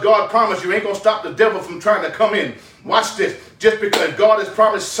because God promised you ain't going to stop the devil from trying to come in. Watch this. Just because God has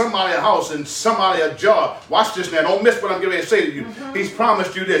promised somebody a house and somebody a job. Watch this now. Don't miss what I'm getting ready to say to you. He's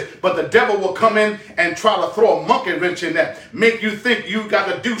promised you this. But the devil will come in and try to throw a monkey wrench in that. Make you think you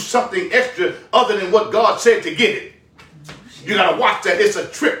got to do something extra other than what God said to get it. You got to watch that. It's a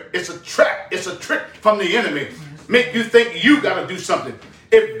trick. It's a trap. It's a trick from the enemy. Make you think you got to do something.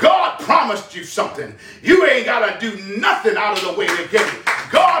 If God promised you something, you ain't got to do nothing out of the way to get it.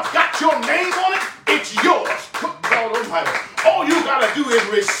 God's got your name on it. It's yours. God Almighty. All you got to do is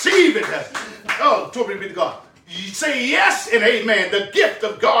receive it. Oh, glory be to God. You say yes and amen. The gift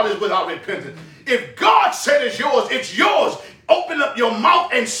of God is without repentance. If God said it's yours. Open up your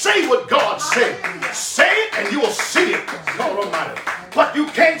mouth and say what God said. Say it and you'll see it. God Almighty. But you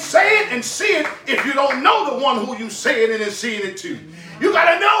can't say it and see it if you don't know the one who you say it and seeing it to. You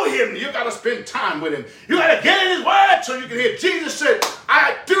got to know him. You got to spend time with him. You got to get in his word so you can hear. Jesus said,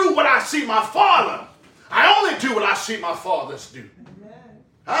 I do what I see my Father. I only do what I see my fathers do.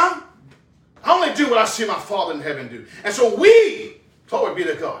 Huh? I only do what I see my Father in heaven do. And so we, glory be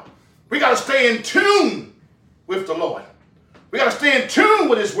to God, we got to stay in tune with the Lord. We got to stay in tune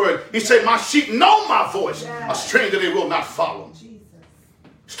with his word. He said, my sheep know my voice. A stranger they will not follow.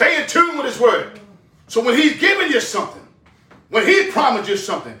 Stay in tune with his word. So when he's giving you something, when he promised you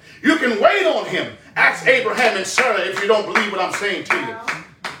something, you can wait on him. Ask Abraham and Sarah if you don't believe what I'm saying to you.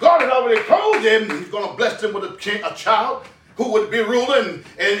 God had already told them he's going to bless them with a child who would be ruler and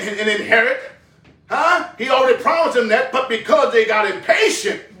inherit. He already promised them that, but because they got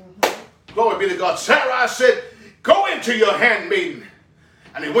impatient, glory be to God, Sarah said, go into your handmaiden.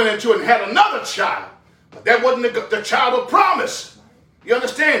 And they went into it and had another child. But that wasn't the child of promise. You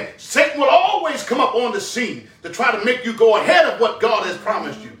understand? Satan will always come up on the scene to try to make you go ahead of what God has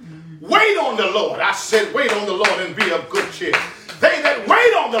promised you. Wait on the Lord. I said, wait on the Lord and be of good cheer. They that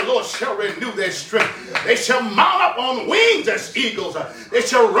wait on the Lord shall renew their strength. They shall mount up on wings as eagles. They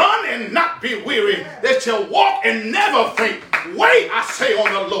shall run and not be weary. They shall walk and never faint. Wait, I say,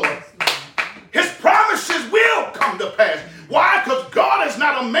 on the Lord. His promises will come to pass. Why? Because God is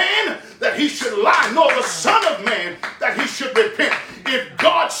not a man that he should lie, nor the son of man that he should repent. If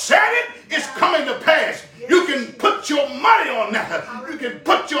God said it, it's coming to pass. You can put your money on that. You can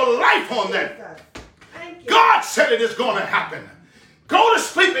put your life on that. God said it is going to happen. Go to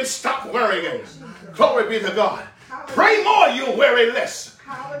sleep and stop worrying. Glory be to God. Pray more, you'll worry less.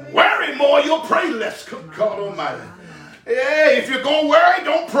 Worry more, you'll pray less. Good God Almighty. Hey, if you're going to worry,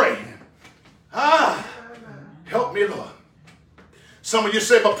 don't pray. Help me, Lord. Some of you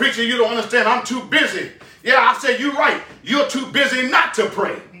say, but preacher, you don't understand. I'm too busy. Yeah, I said, you're right. You're too busy not to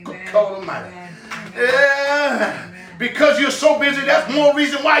pray. God Almighty. Yeah. Because you're so busy, that's more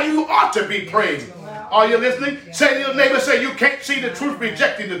reason why you ought to be praying. Are you listening? Say to your neighbor, say, you can't see the truth,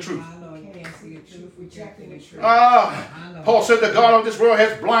 rejecting the truth. Paul said the God of this world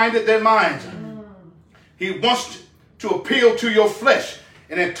has blinded their minds. He wants to appeal to your flesh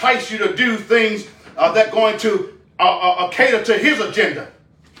and entice you to do things that are going to cater to his agenda.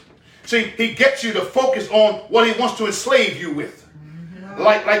 See, he gets you to focus on what he wants to enslave you with.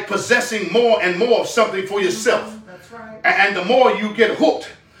 Like possessing more and more of something for yourself. That's right. And the more you get hooked,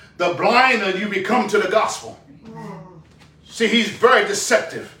 the blinder you become to the gospel. See, he's very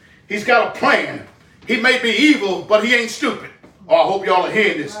deceptive. He's got a plan. He may be evil, but he ain't stupid. Oh, I hope y'all are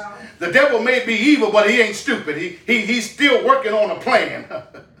hearing this. The devil may be evil, but he ain't stupid. He's still working on a plan.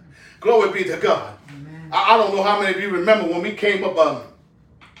 Glory be to God. I don't know how many of you remember when we came up,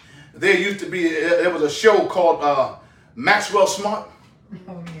 there was a show called Maxwell Smart.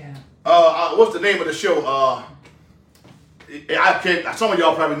 Oh, yeah. What's the name of the show? Some of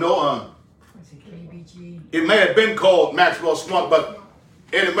y'all probably know. Was it KBG? It may have been called Maxwell Smart, but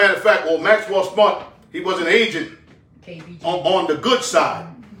as a matter of fact, Maxwell Smart, he was an agent on the good side.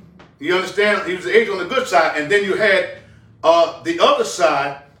 You understand? He was an agent on the good side, and then you had the other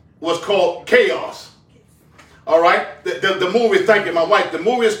side was called Chaos. All right, the movie. Thank you, my wife. The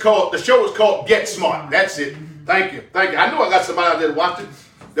show is called Get Smart. That's it. Thank you. I know I got somebody out there to watch it.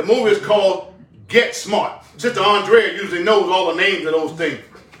 The movie is called Get Smart. Sister Andrea usually knows all the names of those things.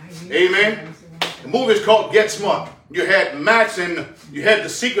 Amen. The movie is called Get Smart. You had Max and you had the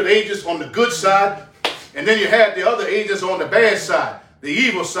secret agents on the good side, and then you had the other agents on the bad side, the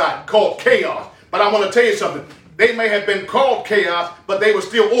evil side, called Chaos. But I want to tell you something. They may have been called Chaos, but they were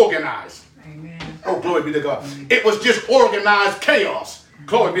still organized. Amen. Oh, glory be to God. It was just organized chaos.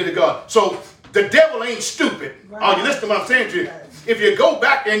 Glory be to God. So the devil ain't stupid. Are you listening to what I'm saying to you? If you go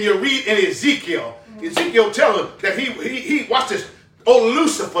back and you read in Ezekiel tells us that he watch this. Oh,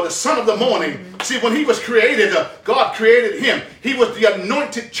 Lucifer, the son of the morning. See, when he was created, God created him. He was the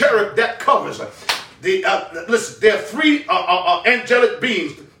anointed cherub that covers. Listen, there are three angelic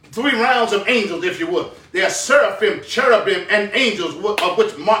beings, 3 rounds of angels, if you would. They are seraphim, cherubim, and angels, of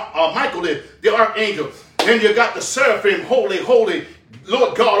which Michael is the archangel. Then you got the seraphim, holy, holy,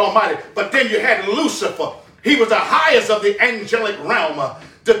 Lord God Almighty. But then you had Lucifer. He was the highest of the angelic realm,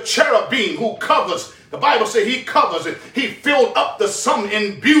 the cherubim who covers. The Bible says he covers it. He filled up the sun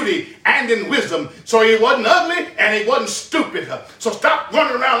in beauty and in wisdom. So he wasn't ugly and he wasn't stupid. So stop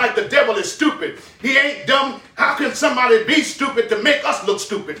running around like the devil is stupid. He ain't dumb. How can somebody be stupid to make us look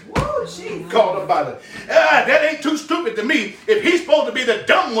stupid? Woo, called about it. That ain't too stupid to me. If he's supposed to be the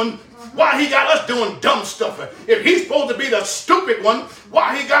dumb one, why he got us doing dumb stuff? If he's supposed to be the stupid one,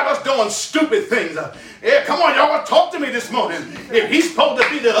 why he got us doing stupid things? Yeah, come on, y'all, talk to me this morning. If he's supposed to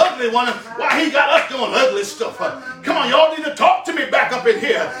be the ugly one, why he got us doing ugly stuff? Come on, y'all need to talk to me back up in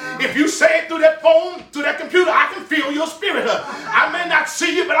here. If you say it through that phone, through that computer, I can feel your spirit. I may not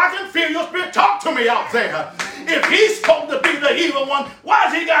see you, but I can feel your spirit. Talk to me out there. If he's supposed to be the evil one, why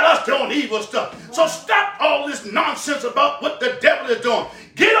has he got us doing evil stuff? So stop all this nonsense about what the devil is doing.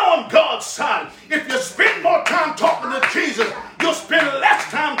 Get on God's side. If you spend more time talking to Jesus, you'll spend less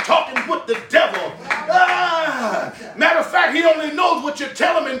time talking with the devil. Matter of fact, he only knows what you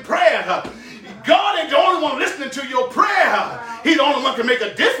tell him in prayer. God ain't the only one listening to your prayer. He's the only one can make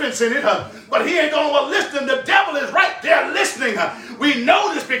a difference in it. But he ain't the only one listening. The devil is right there listening. We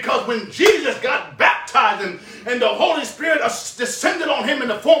know this because when Jesus got baptized and the Holy Spirit descended on him in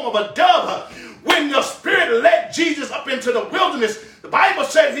the form of a dove, when the Spirit led Jesus up into the wilderness, the Bible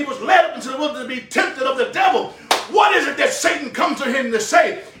said he was led up into the wilderness to be tempted of the devil. What is it that Satan comes to him to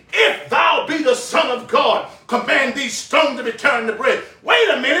say? If thou be the Son of God, command these stones to be turned to bread. Wait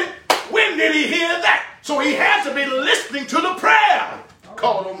a minute. When did he hear that? So he has to be listening to the prayer.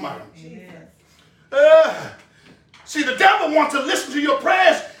 God Almighty. See, the devil wants to listen to your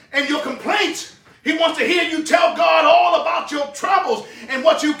prayers and your complaints. He wants to hear you tell God all about your troubles and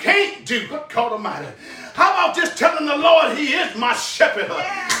what you can't do. Good God Almighty. How about just telling the Lord he is my shepherd?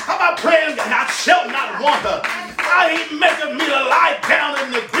 How about praying that I shall not want her? He maketh me to lie down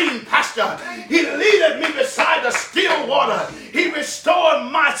in the green pasture. He leadeth me beside the still water. He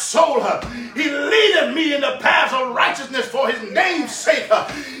restored my soul. He leadeth me in the paths of righteousness for his name's sake.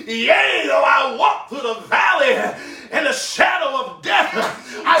 Yea, though I walk through the valley and the shadow of death,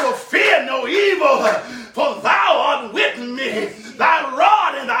 I will fear no evil, for thou art with me. Thy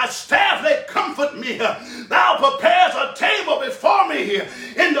rod and thy staff, they comfort me. Thou preparest a table before me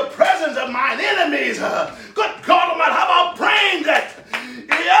in the presence of mine enemies. Good God Almighty, how about praying that?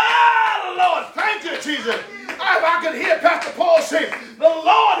 Yeah, Lord, thank you, Jesus. If I could hear Pastor Paul say, the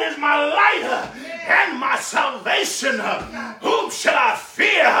Lord is my salvation. Whom shall I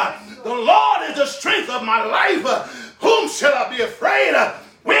fear? The Lord is the strength of my life. Whom shall I be afraid?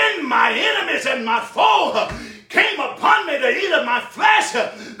 When my enemies and my foe came upon me to eat of my flesh,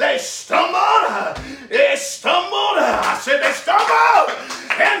 they stumbled. They stumbled. I said they stumbled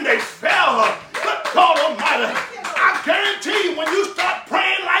and they fell. Good God Almighty. I guarantee you, when you start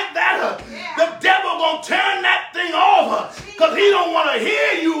praying like that, the devil gonna turn that thing over, because he don't want to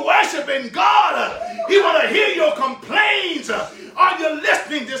hear you worshiping God. He want to hear your complaints. Are you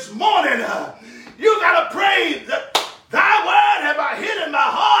listening this morning? You gotta pray that thy word have I hid in my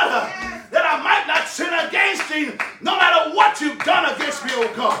heart, that I might not sin against thee, no matter what you've done against me,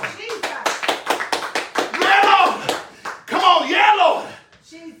 oh God. Yeah, Lord. Come on, yeah, Lord.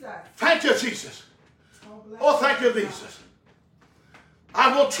 Thank you, Jesus. Oh, thank you, Jesus.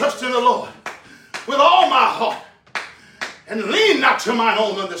 I will trust in the Lord with all my heart and lean not to mine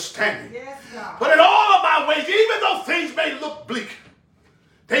own understanding. Yes, but in all of my ways, even though things may look bleak,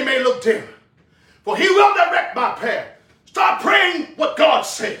 they may look dim, for he will direct my path. Start praying what God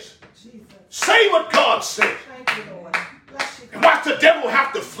says. Jesus. Say what God says. Thank you, Lord. Bless you, God. And watch the devil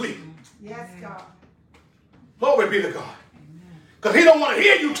have to flee. Yes, God. Glory be to God. Because he don't want to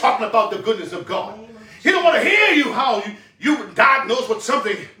hear you talking about the goodness of God. He don't want to hear you how you diagnosed with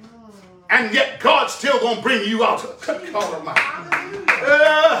something, and yet God's still going to bring you out. He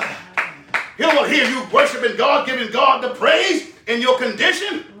don't want to hear you worshiping God, giving God the praise in your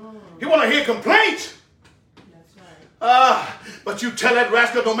condition. He want to hear complaints. But you tell that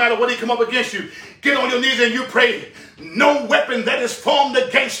rascal, no matter what he come up against you, get on your knees and you pray. No weapon that is formed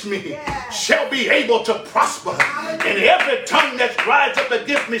against me shall be able to prosper. And every tongue that rises up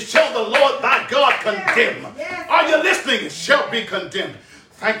against me shall the Lord thy God condemn. Are you listening? It shall be condemned.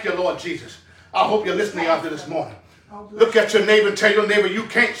 Thank you, Lord Jesus. I hope you're listening out there this morning. Look at your neighbor and tell your neighbor you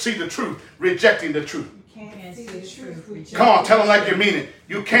can't see the truth, rejecting the truth. Come on, tell them like you mean it.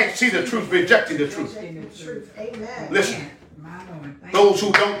 You can't see the truth, rejecting the truth. Amen. Listen, those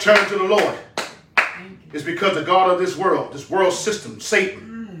who don't turn to the Lord, it's because the God of this world system,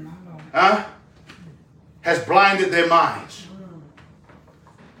 Satan, has blinded their minds.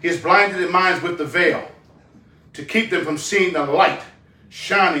 He has blinded their minds with the veil to keep them from seeing the light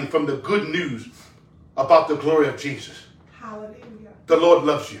shining from the good news about the glory of Jesus. Hallelujah. The Lord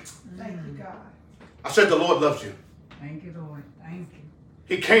loves you. Thank you, God. I said the Lord loves you. Thank you, Lord. Thank you.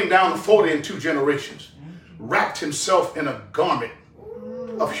 He came down 40 in 2 generations, wrapped himself in a garment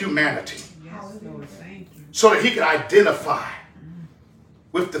of humanity. Yes, Lord. Thank you. So that he could identify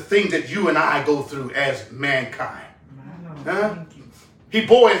with the things that you and I go through as mankind. He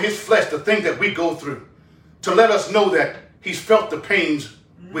bore in his flesh the things that we go through to let us know that he's felt the pains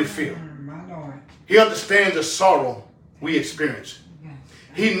we feel. He understands the sorrow we experience.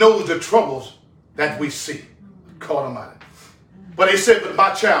 He knows the troubles that we see. God Almighty. But he said, but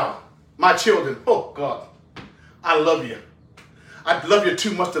my children, oh God, I love you. I love you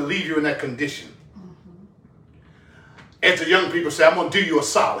too much to leave you in that condition. As the young people say, I'm going to do you a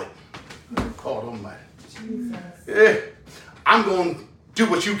solid. God Almighty. Yeah, I'm going to do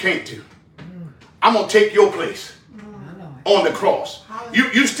what you can't do. I'm going to take your place on the cross.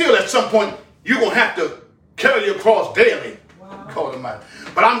 You still at some point, you're going to have to carry your cross daily. God Almighty.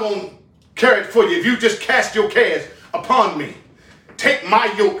 But I'm going to carry it for you. If you just cast your cares upon me, take my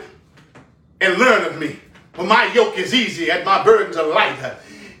yoke and learn of me. For my yoke is easy and my burdens are light.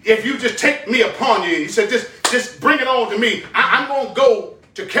 If you just take me upon you, he said, just bring it on to me. I'm going to go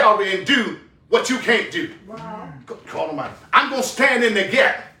to Calvary and do what you can't do. God Almighty. I'm going to stand in the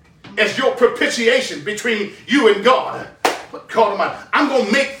gap as your propitiation between you and God. God Almighty. I'm going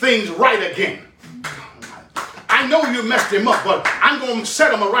to make things right again. I know you messed him up, but I'm going to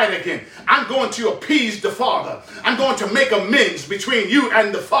set him right again. I'm going to appease the Father. I'm going to make amends between you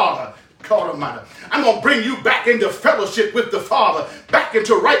and the Father. God Almighty. I'm going to bring you back into fellowship with the Father, back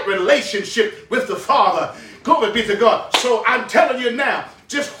into right relationship with the Father. Glory be to God. So I'm telling you now,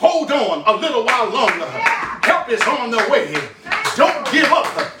 just hold on a little while longer. Help is on the way. Don't give up.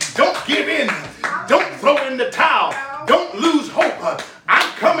 Don't give in. Don't throw in the towel. Don't lose hope.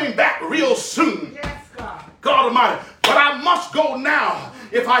 I'm coming back real soon. God Almighty. But I must go now.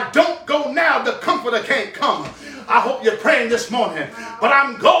 If I don't go now, the Comforter can't come. I hope you're praying this morning. But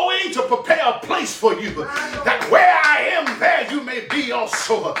I'm going to prepare a place for you, that where I am, there you may be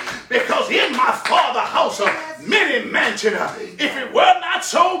also. Because in my Father's house are many mansions. If it were not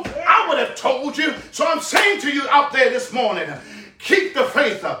so, I would have told you. So I'm saying to you out there this morning, keep the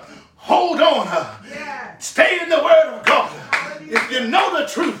faith up. Hold on. Stay in the Word of God. If you know the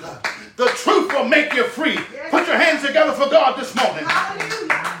truth will make you free. Put your hands together for God this morning.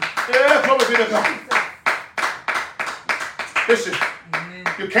 Yeah, glory be to God. Listen, Amen.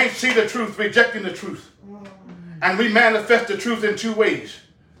 you can't see the truth, rejecting the truth. And we manifest the truth in two ways.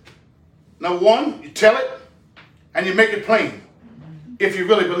 Number one, you tell it and you make it plain if you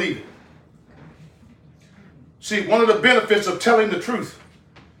really believe it. See, one of the benefits of telling the truth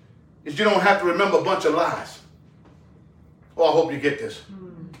is you don't have to remember a bunch of lies. Oh, I hope you get this.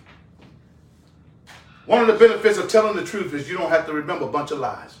 One of the benefits of telling the truth is you don't have to remember a bunch of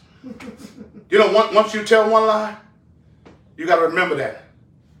lies. You know, once you tell one lie, you got to remember that.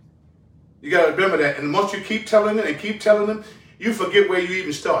 You got to remember that. And once you keep telling it and keep telling them, you forget where you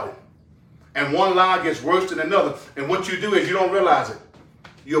even started. And one lie gets worse than another. And what you do is you don't realize it.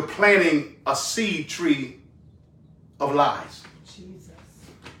 You're planting a seed tree of lies. Jesus.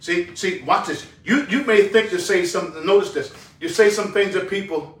 See, watch this. You may think to say something. Notice this. You say some things to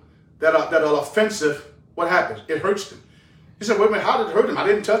people that are offensive. What happens? It hurts them. You said, wait a minute, how did it hurt them? I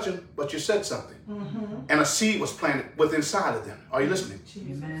didn't touch him, but you said something. And a seed was planted within inside of them. Are you listening?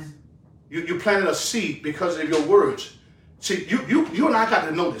 Amen. You planted a seed because of your words. See, you and I got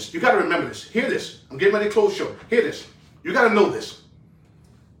to know this. You got to remember this. Hear this. I'm getting ready to close the show. Hear this. You got to know this.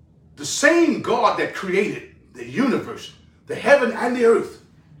 The same God that created the universe, the heaven and the earth,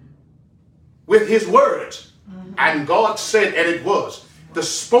 with his words, and God said, and it was.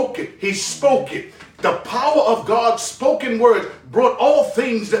 He spoke it. The power of God's spoken word brought all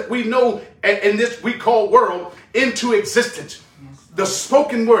things that we know in this we call world into existence. The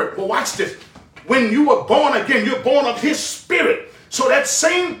spoken word. Well, watch this. When you were born again, you're born of his spirit. So that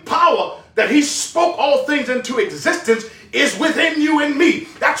same power that he spoke all things into existence is within you and me.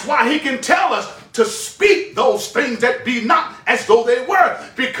 That's why he can tell us to speak those things that be not as though they were.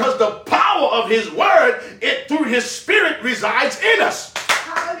 Because the power of his word, it through his spirit resides in us.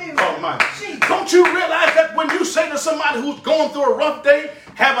 Oh my. Don't you realize that when you say to somebody who's going through a rough day,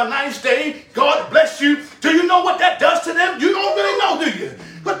 have a nice day, God bless you, do you know what that does to them? You don't really know, do you?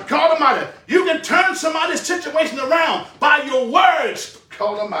 But God Almighty, you can turn somebody's situation around by your words.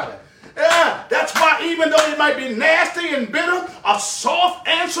 God Almighty. Yeah, that's why even though it might be nasty and bitter, a soft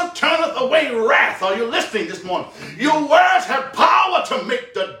answer turneth away wrath. Are you listening this morning? Your words have power to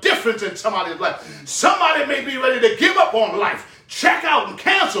make the difference in somebody's life. Somebody may be ready to give up on life, check out and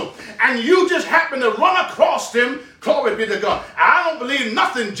cancel, and you just happen to run across them. Glory be to God. I don't believe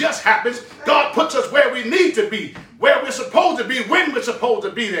nothing just happens. God puts us where we need to be, where we're supposed to be, when we're supposed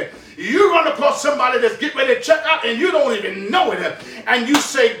to be there. You run across somebody that's getting ready to check out and you don't even know it. And you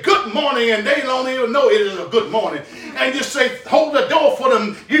say good morning and they don't even know it is a good morning. And you say hold the door for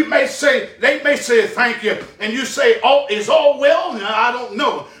them. They may say thank you. And you say, oh, is all well? No, I don't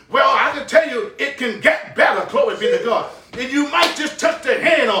know. Well, I can tell you it can get better. Glory be to God. And you might just touch their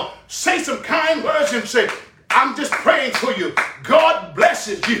hand or say some kind words and say, I'm just praying for you. God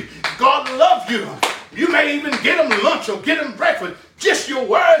blesses you. God loves you. You may even get them lunch or get them breakfast. Just your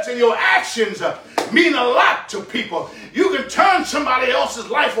words and your actions mean a lot to people. You can turn somebody else's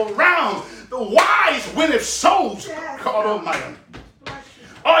life around. The wise winneth souls. God Almighty.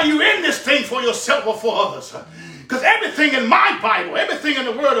 Are you in this thing for yourself or for others? Because everything in my Bible, everything in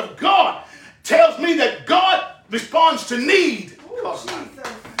the Word of God tells me that God responds to need.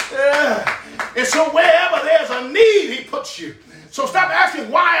 And so wherever there's a need, he puts you. So stop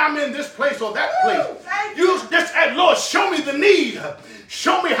asking why I'm in this place or that place. You just ask, Lord, show me the need.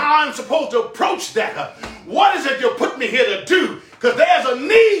 Show me how I'm supposed to approach that. What is it you put me here to do? Because there's a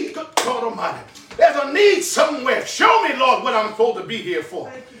need, good God Almighty. There's a need somewhere. Show me, Lord, what I'm supposed to be here for.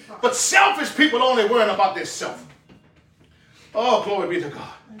 But selfish people only worrying about their self. Oh, glory be to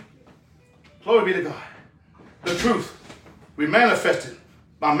God. Glory be to God. The truth, we manifest it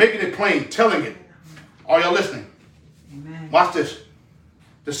by making it plain, telling it. Are y'all listening? Amen. Watch this.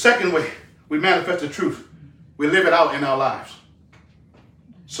 The second way we manifest the truth, we live it out in our lives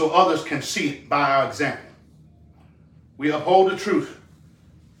so others can see it by our example. We uphold the truth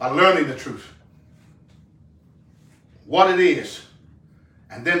by learning the truth, what it is,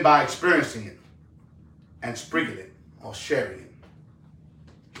 and then by experiencing it and speaking it or sharing it.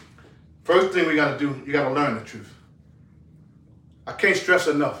 First thing we got to do, you got to learn the truth. I can't stress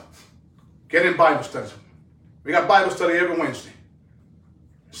enough. Get in Bible studies. We got Bible study every Wednesday,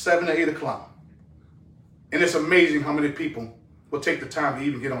 7 to 8 o'clock. And it's amazing how many people will take the time to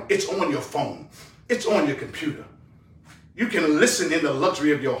even get on. It's on your phone. It's on your computer. You can listen in the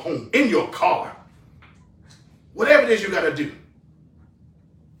luxury of your home, in your car. Whatever it is you got to do.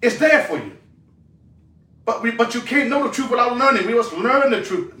 It's there for you. But you can't know the truth without learning. We must learn the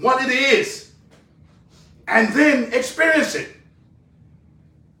truth, what it is, and then experience it.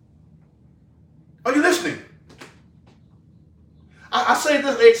 Are you listening? I say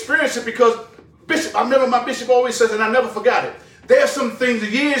this, experience it because Bishop, I remember my bishop always says, and I never forgot it, there are some things that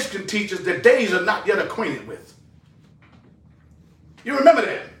years can teach us that days are not yet acquainted with. You remember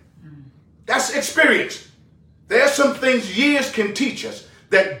that? That's experience. There are some things years can teach us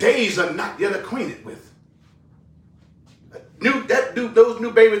that days are not yet acquainted with. Those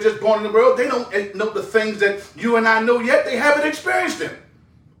new babies just born in the world, they don't know the things that you and I know yet. They haven't experienced them.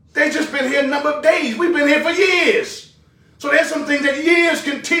 They just been here a number of days. We've been here for years. So there's some things that years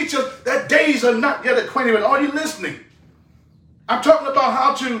can teach us that days are not yet acquainted with. Are you listening? I'm talking about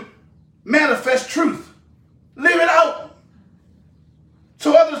how to manifest truth. Live it out.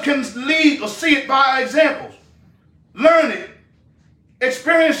 So others can lead or see it by examples. Learn it.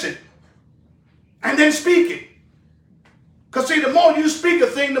 Experience it. And then speak it. Because see, the more you speak a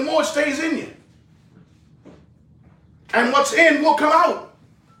thing, the more it stays in you. And what's in will come out.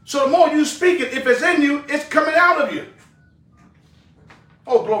 So the more you speak it, if it's in you, it's coming out of you.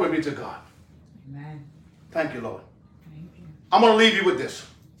 Oh, glory be to God. Amen. Thank you, Lord. Thank you. I'm going to leave you with this.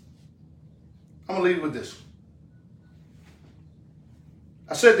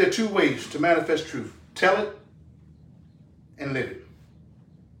 I said there are two ways to manifest truth. Tell it and live it.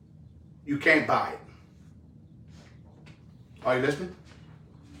 You can't buy it. Are you listening?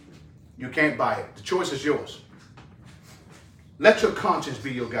 You can't buy it. The choice is yours. Let your conscience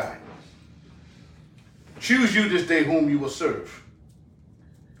be your guide. Choose you this day whom you will serve,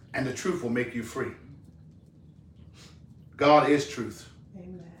 and the truth will make you free. God is truth.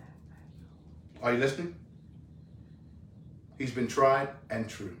 Amen. Are you listening? He's been tried and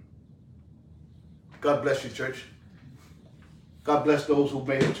true. God bless you, church. God bless those who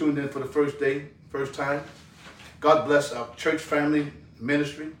may have tuned in for the first time. God bless our church family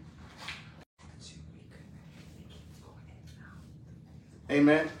ministry.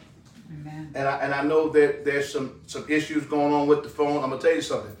 Amen. Amen. And I know that there's some issues going on with the phone. I'm gonna tell you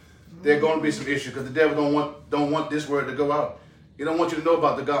something. There are going to be some issues because the devil don't want this word to go out. He don't want you to know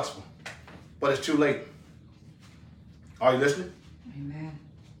about the gospel, but it's too late. Are you listening? Amen.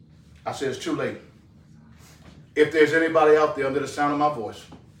 I said it's too late. If there's anybody out there under the sound of my voice,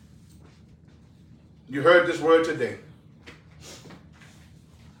 you heard this word today,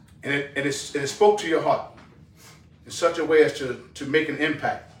 and it spoke to your heart in such a way as to make an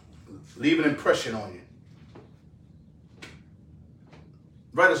impact, leave an impression on you.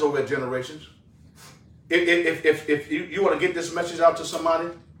 Write us over at Generations. If you want to get this message out to somebody,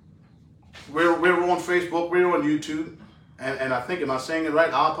 we're on Facebook, we're on YouTube, and I think, am I saying it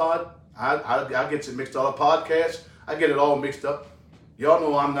right? iPod? I get it mixed up. Podcast, I get it all mixed up. Y'all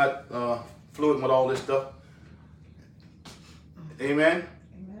know I'm not fluent with all this stuff. Amen.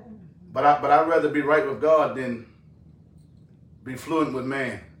 Amen. But I'd rather be right with God than be fluent with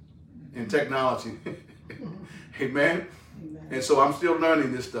man in technology. Amen. Amen. And so I'm still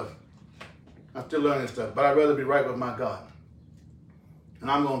learning this stuff. But I'd rather be right with my God.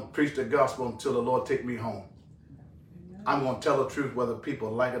 And I'm going to preach the gospel until the Lord take me home. Amen. I'm going to tell the truth whether people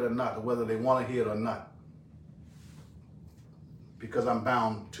like it or not, or whether they want to hear it or not. Because I'm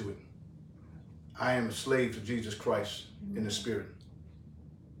bound to it. I am a slave to Jesus Christ in the spirit.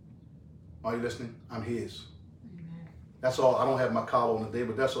 Are you listening? I'm his. Amen. That's all. I don't have my collar on today,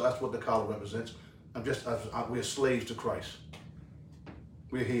 but that's what the collar represents. We're slaves to Christ.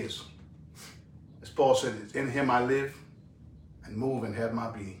 We're his. As Paul said, in him I live and move and have my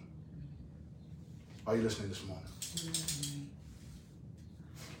being. Are you listening this morning? Amen.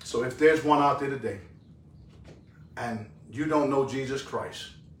 So if there's one out there today and you don't know Jesus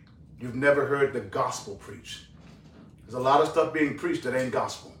Christ, you've never heard the gospel preached. There's a lot of stuff being preached that ain't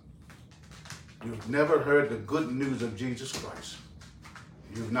gospel. You've never heard the good news of Jesus Christ.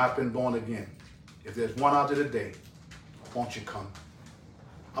 You've not been born again. If there's one out there today, won't you come?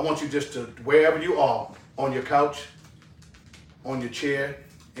 I want you just to, wherever you are, on your couch, on your chair,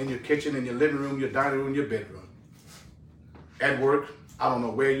 in your kitchen, in your living room, your dining room, your bedroom, at work, I don't know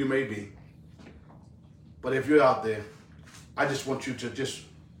where you may be. But if you're out there, I just want you to just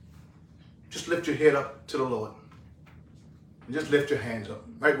lift your head up to the Lord. And just lift your hands up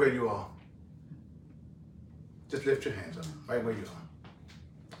right where you are. Just lift your hands up right where you are.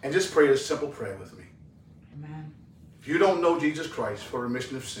 And just pray this simple prayer with me. Amen. If you don't know Jesus Christ for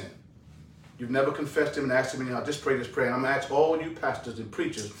remission of sin, you've never confessed him and asked him anyhow, just pray this prayer. And I'm going to ask all you pastors and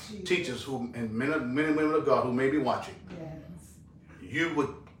preachers, teachers, and men and women of God who may be watching, Yes.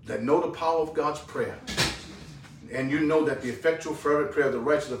 that know the power of God's prayer, and you know that the effectual fervent prayer of the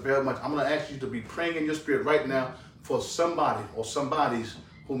righteous avail much. I'm going to ask you to be praying in your spirit right now for somebody or somebodies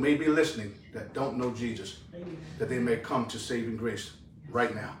who may be listening that don't know Jesus, Amen. that they may come to saving grace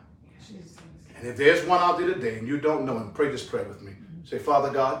right now. Jesus. And if there's one out there today and you don't know him, pray this prayer with me. Say,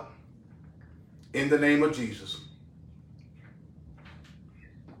 Father God, in the name of Jesus,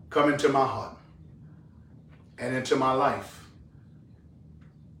 come into my heart and into my life.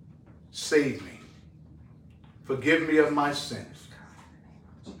 Save me. Forgive me of my sins.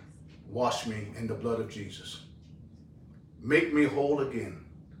 Wash me in the blood of Jesus. Make me whole again.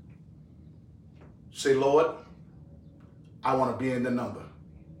 Say, Lord, I want to be in the number,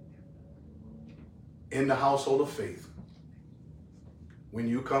 in the household of faith, when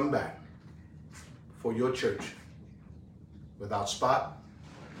you come back for your church, without spot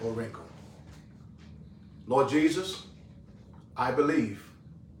or wrinkle. Lord Jesus, I believe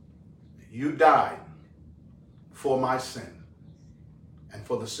you died for my sin and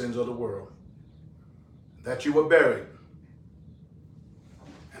for the sins of the world, that you were buried,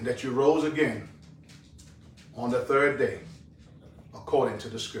 and that you rose again on the third day, according to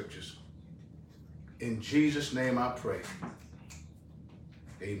the scriptures. In Jesus' name I pray.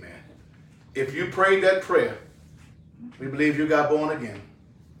 Amen. If you prayed that prayer, we believe you got born again.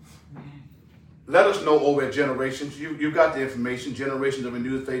 Let us know over at Generations. You got the information. Generations of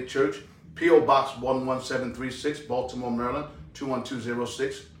Renewed Faith Church, P.O. Box 11736, Baltimore, Maryland,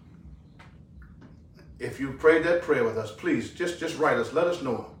 21206. If you prayed that prayer with us, please just write us. Let us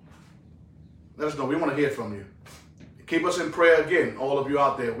know. Let us know. We want to hear from you. Keep us in prayer again, all of you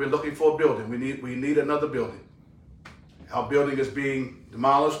out there. We're looking for a building. We need another building. Our building is being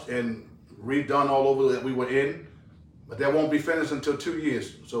demolished and redone all over that we were in, but that won't be finished until 2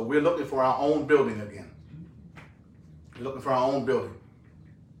 years. So we're looking for our own building again. We're looking for our own building.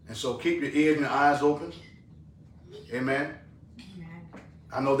 And so keep your ears and your eyes open. Amen. Amen.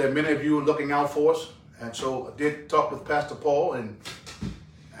 I know that many of you are looking out for us. And so I did talk with Pastor Paul, and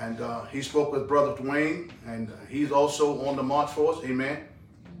he spoke with Brother Dwayne, and he's also on the march for us. Amen.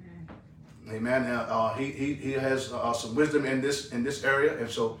 Amen. He has some wisdom in this area, and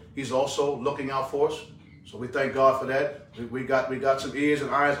so he's also looking out for us. So we thank God for that. We got some ears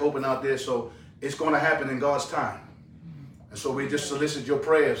and eyes open out there, so it's going to happen in God's time. And so we just solicit your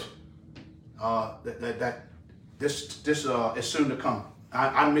prayers that this is soon to come.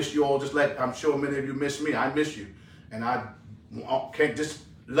 I miss you all, just like I'm sure many of you miss me. I miss you, and I can't just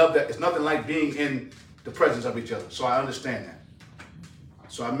love that. It's nothing like being in the presence of each other. So I understand that.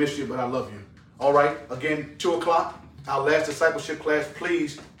 So I miss you, but I love you. All right. Again, 2 o'clock, our last discipleship class.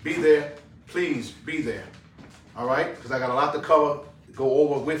 Please be there. Please be there. All right. Because I got a lot to cover, to go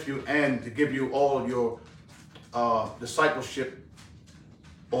over with you, and to give you all of your discipleship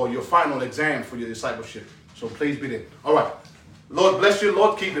or your final exam for your discipleship. So please be there. All right. Lord bless you.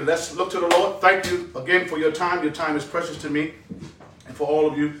 Lord keep you. Let's look to the Lord. Thank you again for your time. Your time is precious to me. And for all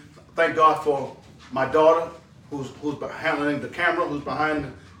of you, thank God for my daughter, who's handling the camera, who's behind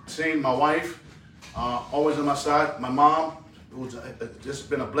the scene, my wife, always on my side, my mom, who's just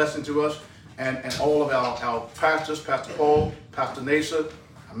been a blessing to us, and all of our pastors, Pastor Paul, Pastor Nasa,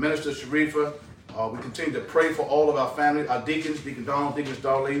 Minister Sharifa. We continue to pray for all of our family, our deacons, Deacon Donald, Deaconess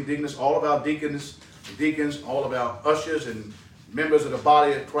Darlene, deaconess, all of our deacons, all of our ushers and members of the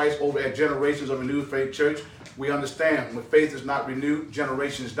body of Christ over at Generations of Renewed Faith Church. We understand when faith is not renewed,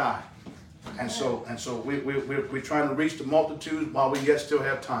 generations die. And so we're trying to reach the multitude while we yet still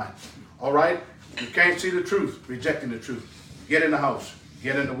have time. All right? You can't see the truth, rejecting the truth. Get in the house,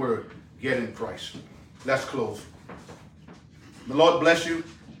 get in the word, get in Christ. Let's close. The Lord bless you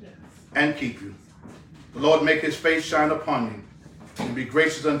and keep you. The Lord make his face shine upon you and be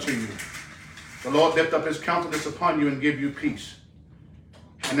gracious unto you. The Lord lift up his countenance upon you and give you peace.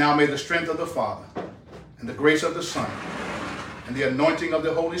 And now may the strength of the Father and the grace of the Son and the anointing of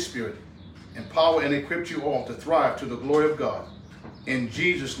the Holy Spirit empower and equip you all to thrive to the glory of God. In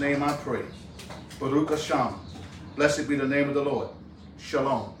Jesus' name I pray. Baruch Hashem. Blessed be the name of the Lord.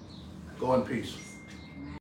 Shalom. Go in peace.